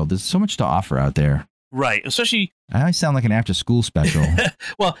the world. There's so much to offer out there. Right. Especially. I sound like an after-school special.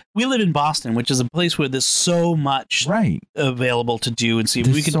 Well, we live in Boston, which is a place where there's so much available to do and see.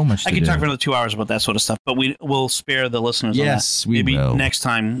 There's so much I could talk for another 2 hours about that sort of stuff, but we'll spare the listeners on that. Yes, we will. Maybe next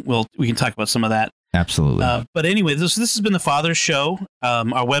time we can talk about some of that. Absolutely. But anyway, this has been The Father's Show.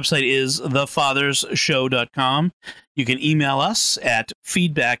 Our website is thefathersshow.com. You can email us at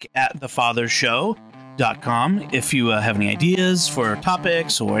feedback@thefathersshow.com if you have any ideas for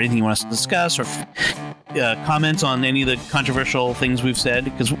topics or anything you want us to discuss, or comments on any of the controversial things we've said,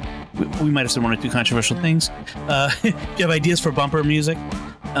 because we might have said 1 or 2 controversial things. If you have ideas for bumper music,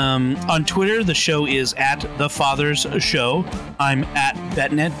 on Twitter, the show is @thefathersshow. I'm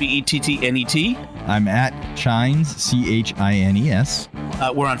 @Bettnet, BETTNET. I'm at Chines, Chines.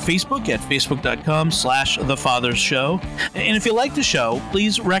 We're on Facebook at facebook.com/The Fathers Show. And if you like the show,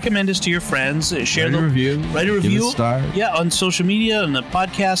 please recommend us to your friends. Share Write a review. Write a review. Give a star. Yeah, on social media, on the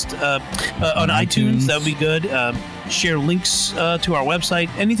podcast, on iTunes. That would be good. Share links to our website.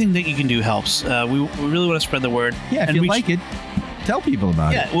 Anything that you can do helps. We really want to spread the word. Yeah, if you like it, tell people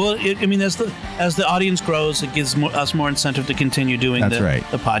about it. Yeah, well, as the audience grows, it gives us more incentive to continue doing the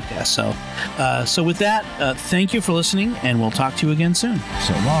podcast. So with that, thank you for listening, and we'll talk to you again soon.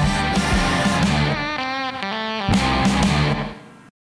 So long.